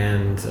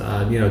 and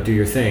do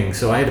your thing.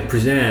 So I had to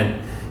present,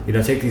 you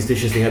know, take these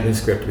dishes they had in the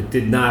script, but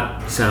did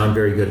not sound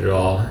very good at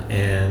all,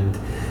 and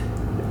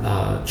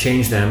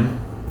change them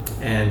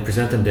and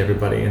present them to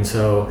everybody. And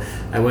so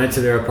I went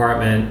to their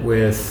apartment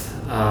with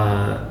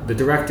the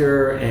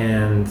director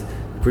and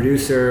the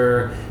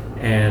producer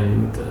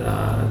and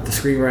the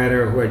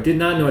screenwriter, who I did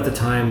not know at the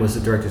time was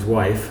the director's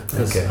wife,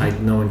 because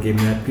no one gave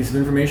me that piece of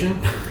information.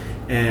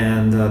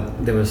 And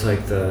there was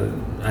like a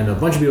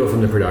bunch of people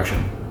from the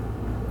production,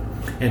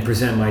 and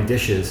present my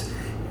dishes.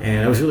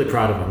 And I was really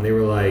proud of them. They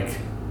were like,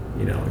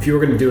 you know, if you were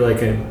going to do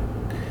like a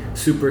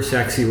super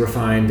sexy,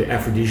 refined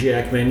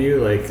aphrodisiac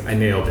menu, like I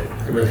nailed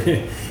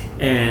it.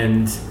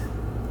 And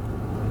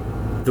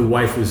the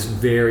wife was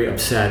very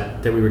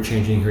upset that we were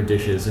changing her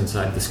dishes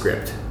inside the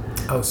script.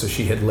 Oh, so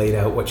she had laid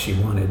out what she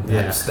wanted.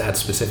 That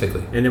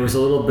specifically. And there were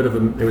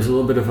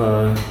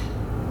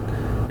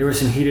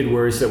some heated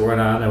words that went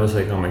on. I was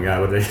like, oh my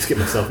God, what did I just get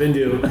myself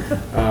into?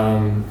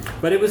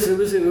 But it was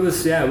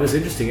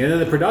interesting. And then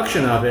the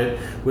production of it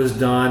was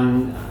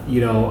done,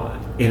 you know,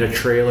 in a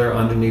trailer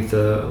underneath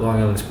the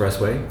Long Island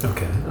Expressway.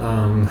 Okay.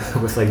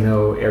 With like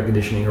no air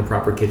conditioning or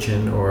proper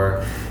kitchen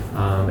or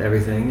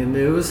everything. And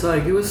it was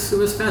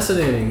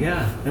fascinating.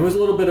 Yeah. There was a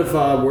little bit of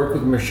work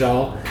with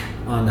Michelle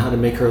on how to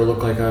make her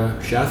look like a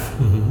chef.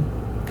 Mm-hmm.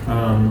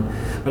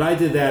 But I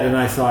did that, and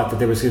I thought that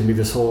there was going to be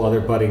this whole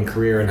other budding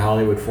career in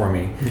Hollywood for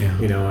me. Yeah.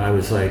 You know, I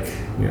was like,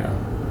 you know,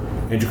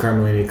 Andrew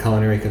Carmelini,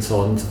 culinary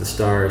consultant to the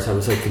stars. I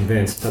was like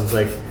convinced. I was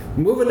like,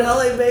 moving to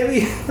LA,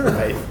 baby.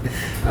 Right.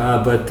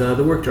 But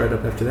the work dried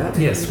up after that.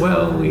 Yes.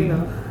 Well,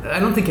 I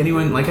don't think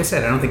anyone, like I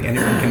said,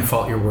 can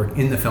fault your work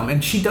in the film.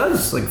 And she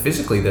does, like,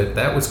 physically,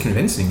 that was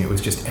convincing. It was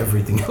just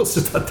everything else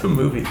about the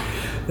movie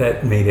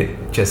that made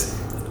it just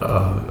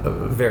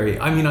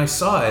I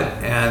saw it,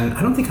 and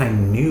I don't think I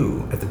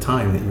knew at the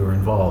time that you were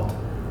involved.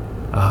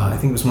 I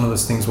think it was one of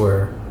those things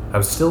where I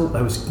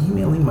was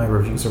emailing my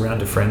reviews around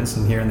to friends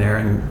and here and there,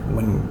 and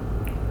when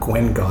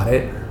Gwen got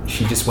it,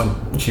 she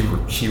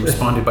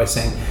responded by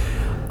saying,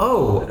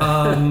 "Oh,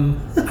 I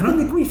don't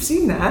think we've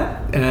seen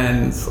that."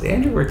 And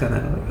Andrew worked on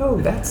that. I'm like, "Oh,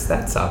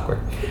 that's awkward."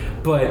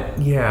 But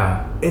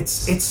yeah,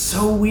 it's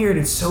so weird.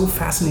 It's so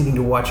fascinating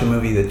to watch a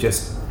movie that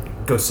just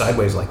goes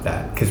sideways like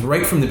that, because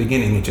right from the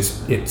beginning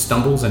it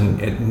stumbles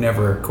and it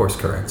never course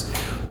corrects.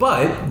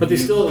 But they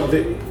still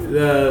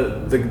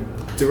the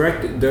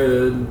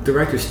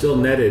director still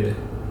netted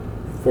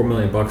 $4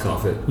 million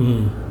off it.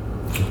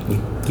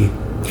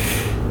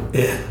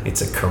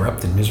 It's a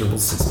corrupt and miserable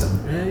system.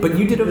 But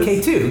you did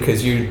okay too,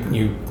 because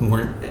you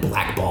weren't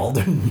blackballed.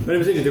 But it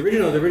was the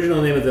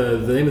original name of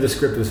the name of the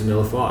script was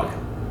Vanilla Fog.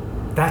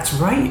 That's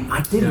right.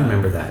 I did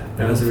remember that.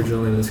 That was the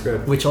original name of the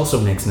script, which also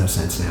makes no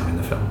sense now in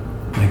the film.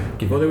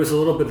 Well, there was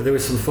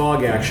some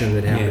fog action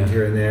that happened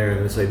here and there, and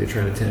it was like they're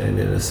trying to turn it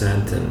into an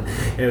ascent, and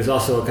it was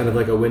also kind of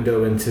like a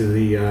window into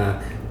the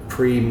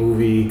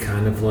pre-movie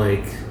kind of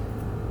like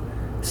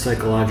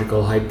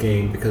psychological hype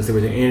game, because there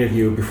was an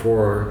interview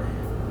before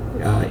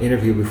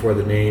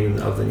the name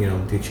of the,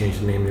 they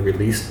changed the name they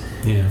released.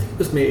 Yeah, it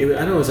was made.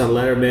 I don't know, it was on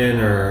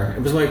Letterman, or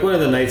it was like one of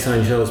the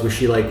nighttime shows where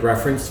she like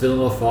referenced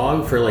Vanilla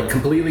Fog for like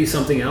completely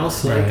something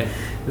else. Like, right.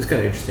 It was kind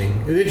of interesting.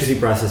 It was an interesting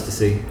process to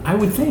see. I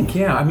would think,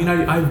 yeah. I mean,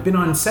 I've been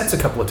on sets a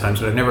couple of times,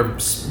 but I've never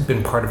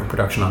been part of a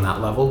production on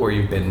that level where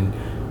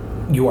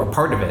you are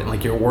part of it.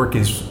 Like, your work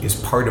is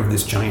part of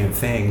this giant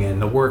thing, and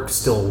the work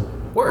still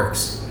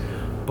works.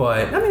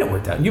 But I mean, it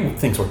worked out.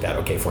 Things worked out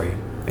okay for you.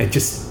 It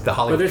just the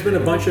Hollywood. But there's been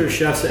a bunch of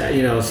chefs that,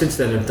 since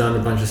then have done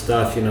a bunch of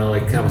stuff.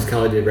 Like Thomas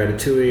Kelly did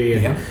Ratatouille,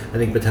 and I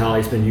think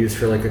Batali's been used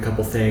for like a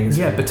couple things.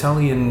 Yeah,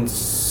 Batali and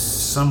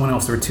someone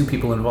else. There were two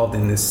people involved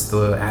in this.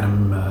 The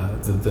Adam,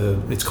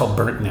 it's called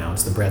Burnt now.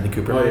 It's the Bradley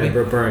Cooper movie.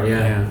 Yeah, Burnt,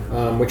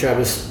 yeah. Which I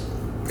was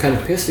kind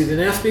of pissed he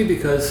didn't ask me,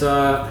 because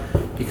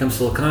he comes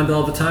to Laconda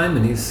all the time,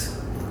 and he's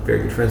very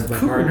good friends with my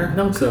partner.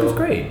 No, Cooper's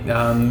great.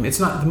 It's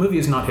not, the movie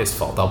is not his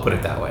fault. I'll put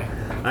it that way.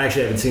 I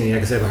actually haven't seen it yet,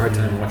 because I have a hard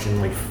time watching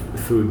like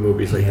food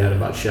movies like that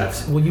about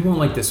chefs. Well, you won't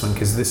like this one,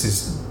 because this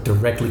is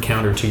directly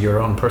counter to your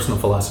own personal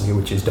philosophy,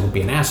 which is don't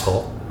be an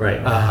asshole.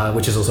 Right.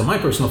 Which is also my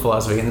personal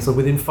philosophy. And so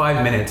within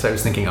 5 minutes, I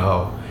was thinking,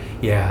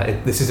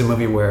 this is a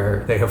movie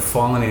where they have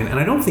fallen in, and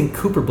I don't think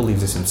Cooper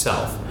believes this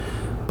himself,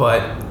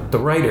 but the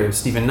writer,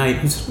 Stephen Knight,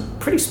 who's a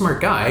pretty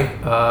smart guy,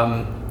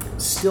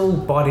 still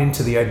bought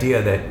into the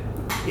idea that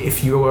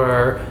if you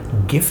are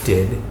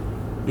gifted,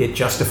 it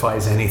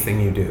justifies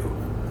anything you do.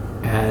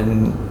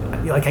 And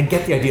like, I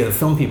get the idea of the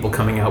film people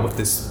coming out with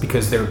this,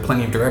 because there are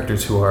plenty of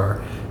directors who are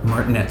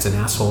martinets and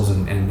assholes,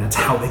 and that's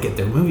how they get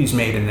their movies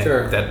made, and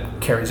that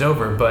carries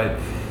over. But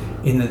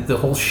in the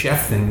whole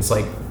chef thing, it's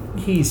like,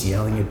 he's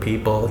yelling at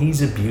people,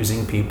 he's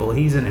abusing people,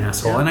 he's an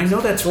asshole, and I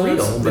know that's real.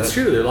 That's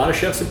true. There are a lot of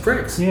chefs that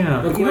pricks.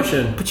 Yeah, no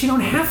question. But you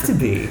don't have to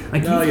be.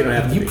 Like, no, you don't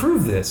have to. You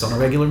prove this on a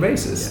regular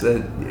basis.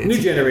 Yeah.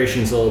 New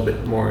generation's a little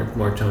bit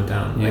more toned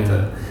down, like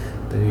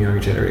the younger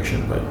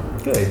generation, but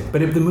good.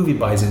 But if the movie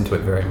buys into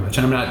it very much,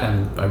 and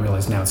I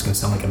realize now it's going to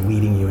sound like I'm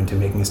leading you into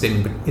making a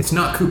statement, but it's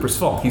not Cooper's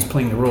fault. He's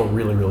playing the role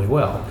really, really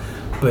well.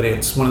 But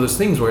it's one of those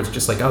things where it's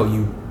just like,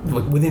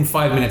 within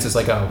 5 minutes, it's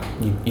like,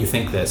 you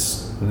think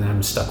this, and then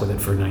I'm stuck with it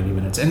for 90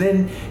 minutes. And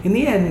then in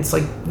the end, it's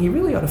like, you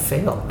really ought to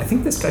fail. I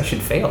think this guy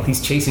should fail.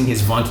 He's chasing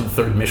his vaunted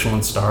 3rd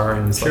Michelin star,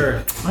 and it's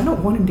like, I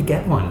don't want him to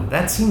get one.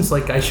 That seems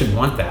like I should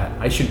want that.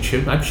 I should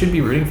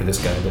be rooting for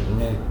this guy, but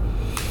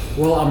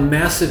well, a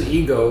massive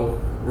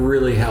ego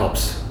really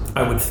helps,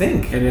 I would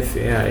think. And if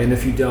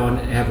you don't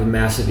have a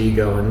massive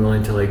ego and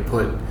willing to like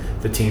put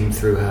the team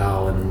through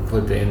hell and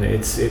put in, it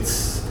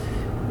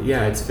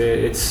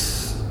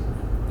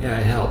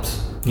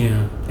helps.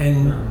 Yeah,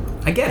 and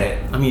I get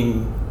it. I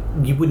mean,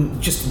 you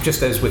wouldn't,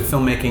 just as with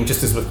filmmaking,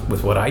 just as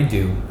with what I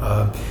do,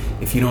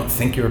 if you don't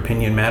think your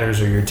opinion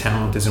matters or your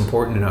talent is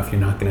important enough,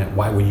 you're not gonna.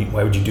 Why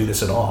would you do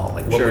this at all?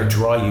 Like, what would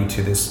draw you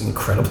to this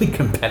incredibly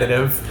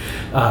competitive,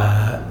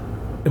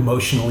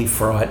 emotionally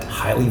fraught,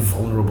 highly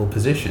vulnerable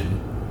position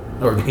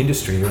or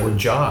industry or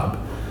job?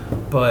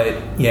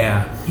 But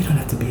yeah, you don't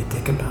have to be a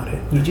dick about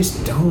it. You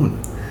just don't.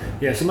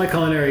 Yeah, so my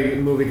culinary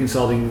movie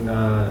consulting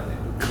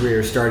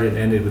career started and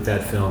ended with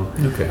that film.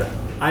 Okay.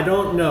 I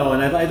don't know,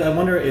 and I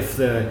wonder if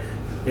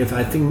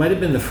I think might have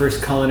been the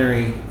first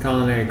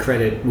culinary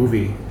credit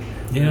movie.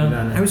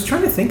 Yeah, I was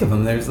trying to think of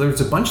them. There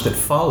was a bunch that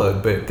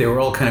followed, but they were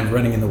all kind of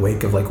running in the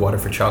wake of like Water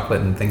for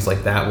Chocolate and things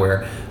like that,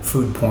 where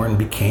food porn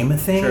became a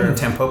thing. Sure. And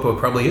Tampopo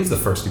probably is the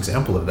first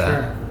example of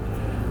that.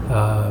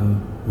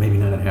 Sure. Maybe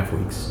 9.5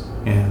 Weeks.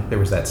 Yeah, there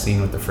was that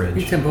scene with the fridge. I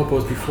think Tampopo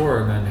was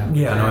before 9.5 Weeks.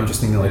 Yeah, no, I'm just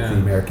thinking like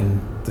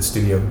the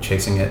studio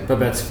chasing it.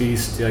 Babette's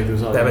Feast, like there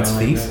was all Babette's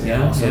Feast, like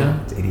yeah.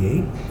 It's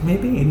 88,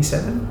 maybe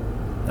 87.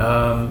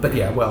 But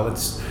yeah, well,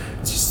 it's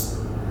just,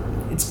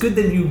 it's good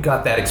that you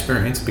got that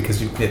experience,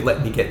 because it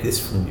let me get this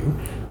from you,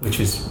 which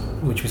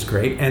was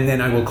great. And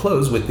then I will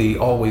close with and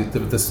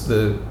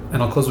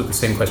I'll close with the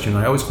same question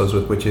I always close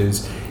with, which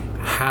is,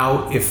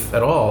 how, if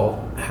at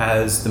all,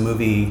 has the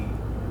movie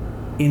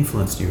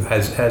influenced you?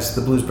 Has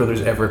the Blues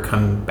Brothers ever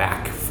come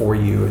back for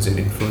you? Has it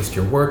influenced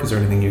your work? Is there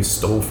anything you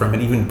stole from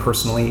it, even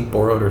personally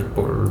borrowed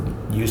or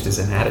used as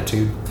an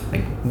attitude?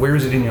 Like, where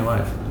is it in your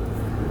life?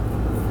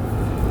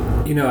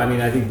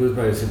 I think Blues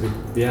Brothers,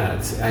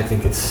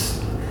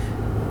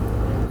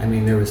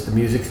 there was the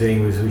music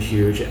thing was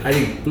huge. I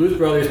think Blues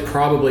Brothers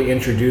probably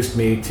introduced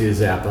me to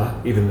Zappa,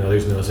 even though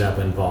there's no Zappa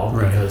involved,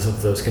 right, because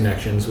of those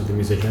connections with the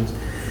musicians.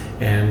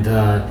 And,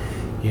 then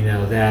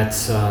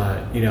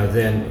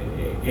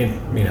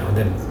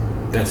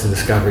that's the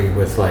discovery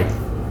with like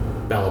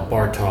Bela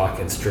Bartok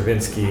and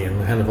Stravinsky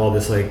and kind of all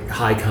this like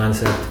high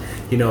concept,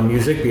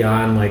 music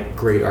beyond like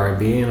great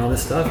R&B and all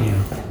this stuff.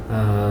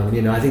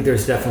 I think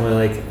there's definitely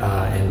like,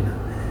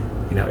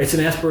 it's an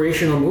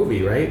aspirational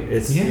movie, right?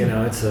 It's,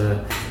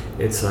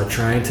 it's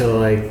trying to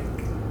like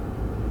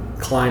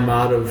climb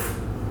out of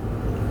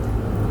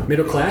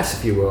middle class,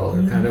 if you will,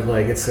 or kind of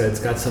like it's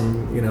got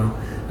some,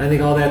 I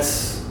think all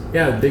that's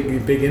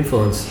big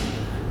influence.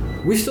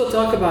 We still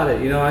talk about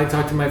it. I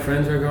talk to my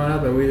friends who are growing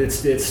up, and it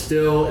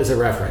still is a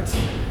reference.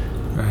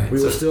 Right.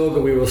 We will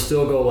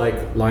still go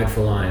like line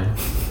for line.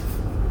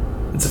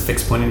 It's a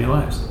fixed point in your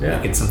lives. Yeah,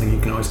 like it's something you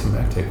can always come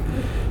back to.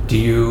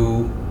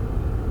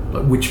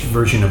 Which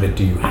version of it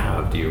do you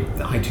have? Do you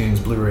the iTunes,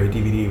 Blu-ray,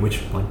 DVD? Which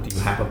one do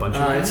you have a bunch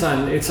of? It's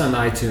on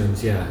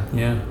iTunes. Yeah.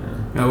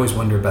 I always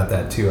wonder about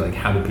that too. Like,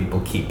 how do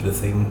people keep the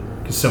thing?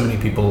 Because so many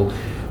people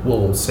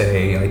will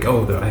say like,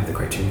 "Oh, I have the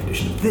Criterion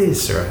edition of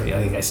this," or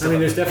I still.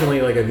 There's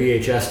definitely like a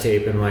VHS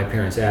tape in my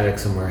parents' attic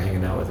somewhere,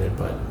 hanging out with it.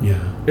 But yeah,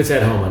 it's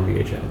at home on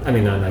VHS. On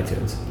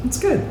iTunes. It's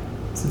good.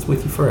 It's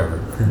with you forever.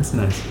 That's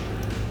nice.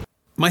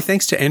 My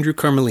thanks to Andrew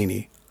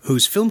Carmellini,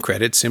 whose film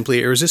credit,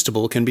 Simply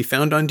Irresistible, can be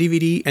found on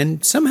DVD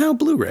and somehow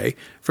Blu-ray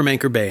from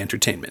Anchor Bay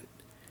Entertainment.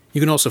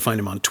 You can also find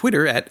him on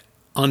Twitter at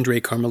Andre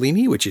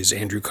Carmellini, which is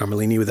Andrew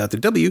Carmellini without the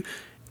W,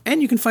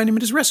 and you can find him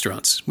at his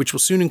restaurants, which will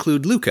soon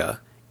include Luca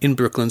in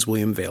Brooklyn's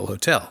William Vale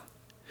Hotel.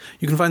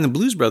 You can find the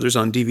Blues Brothers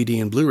on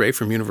DVD and Blu-ray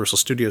from Universal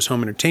Studios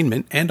Home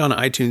Entertainment and on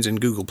iTunes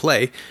and Google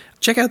Play.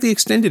 Check out the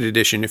extended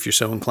edition if you're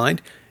so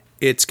inclined.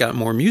 It's got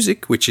more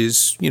music, which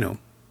is,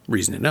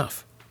 reason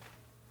enough.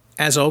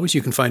 As always,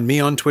 you can find me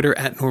on Twitter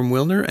at Norm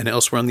Wilner and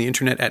elsewhere on the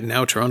internet at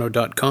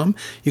nowtoronto.com.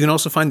 You can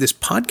also find this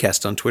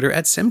podcast on Twitter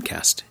at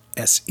Semcast,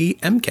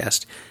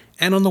 SEMcast,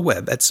 and on the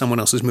web at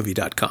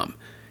someoneelsesmovie.com.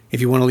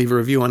 If you want to leave a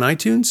review on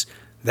iTunes,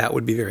 that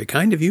would be very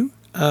kind of you.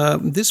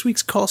 This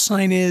week's call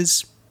sign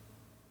is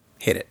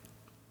hit it.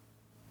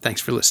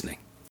 Thanks for listening.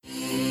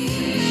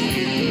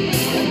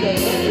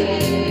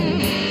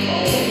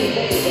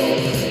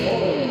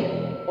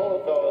 Hold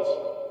it, fellas.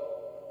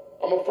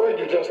 I'm afraid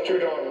you're just too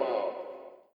darn loud.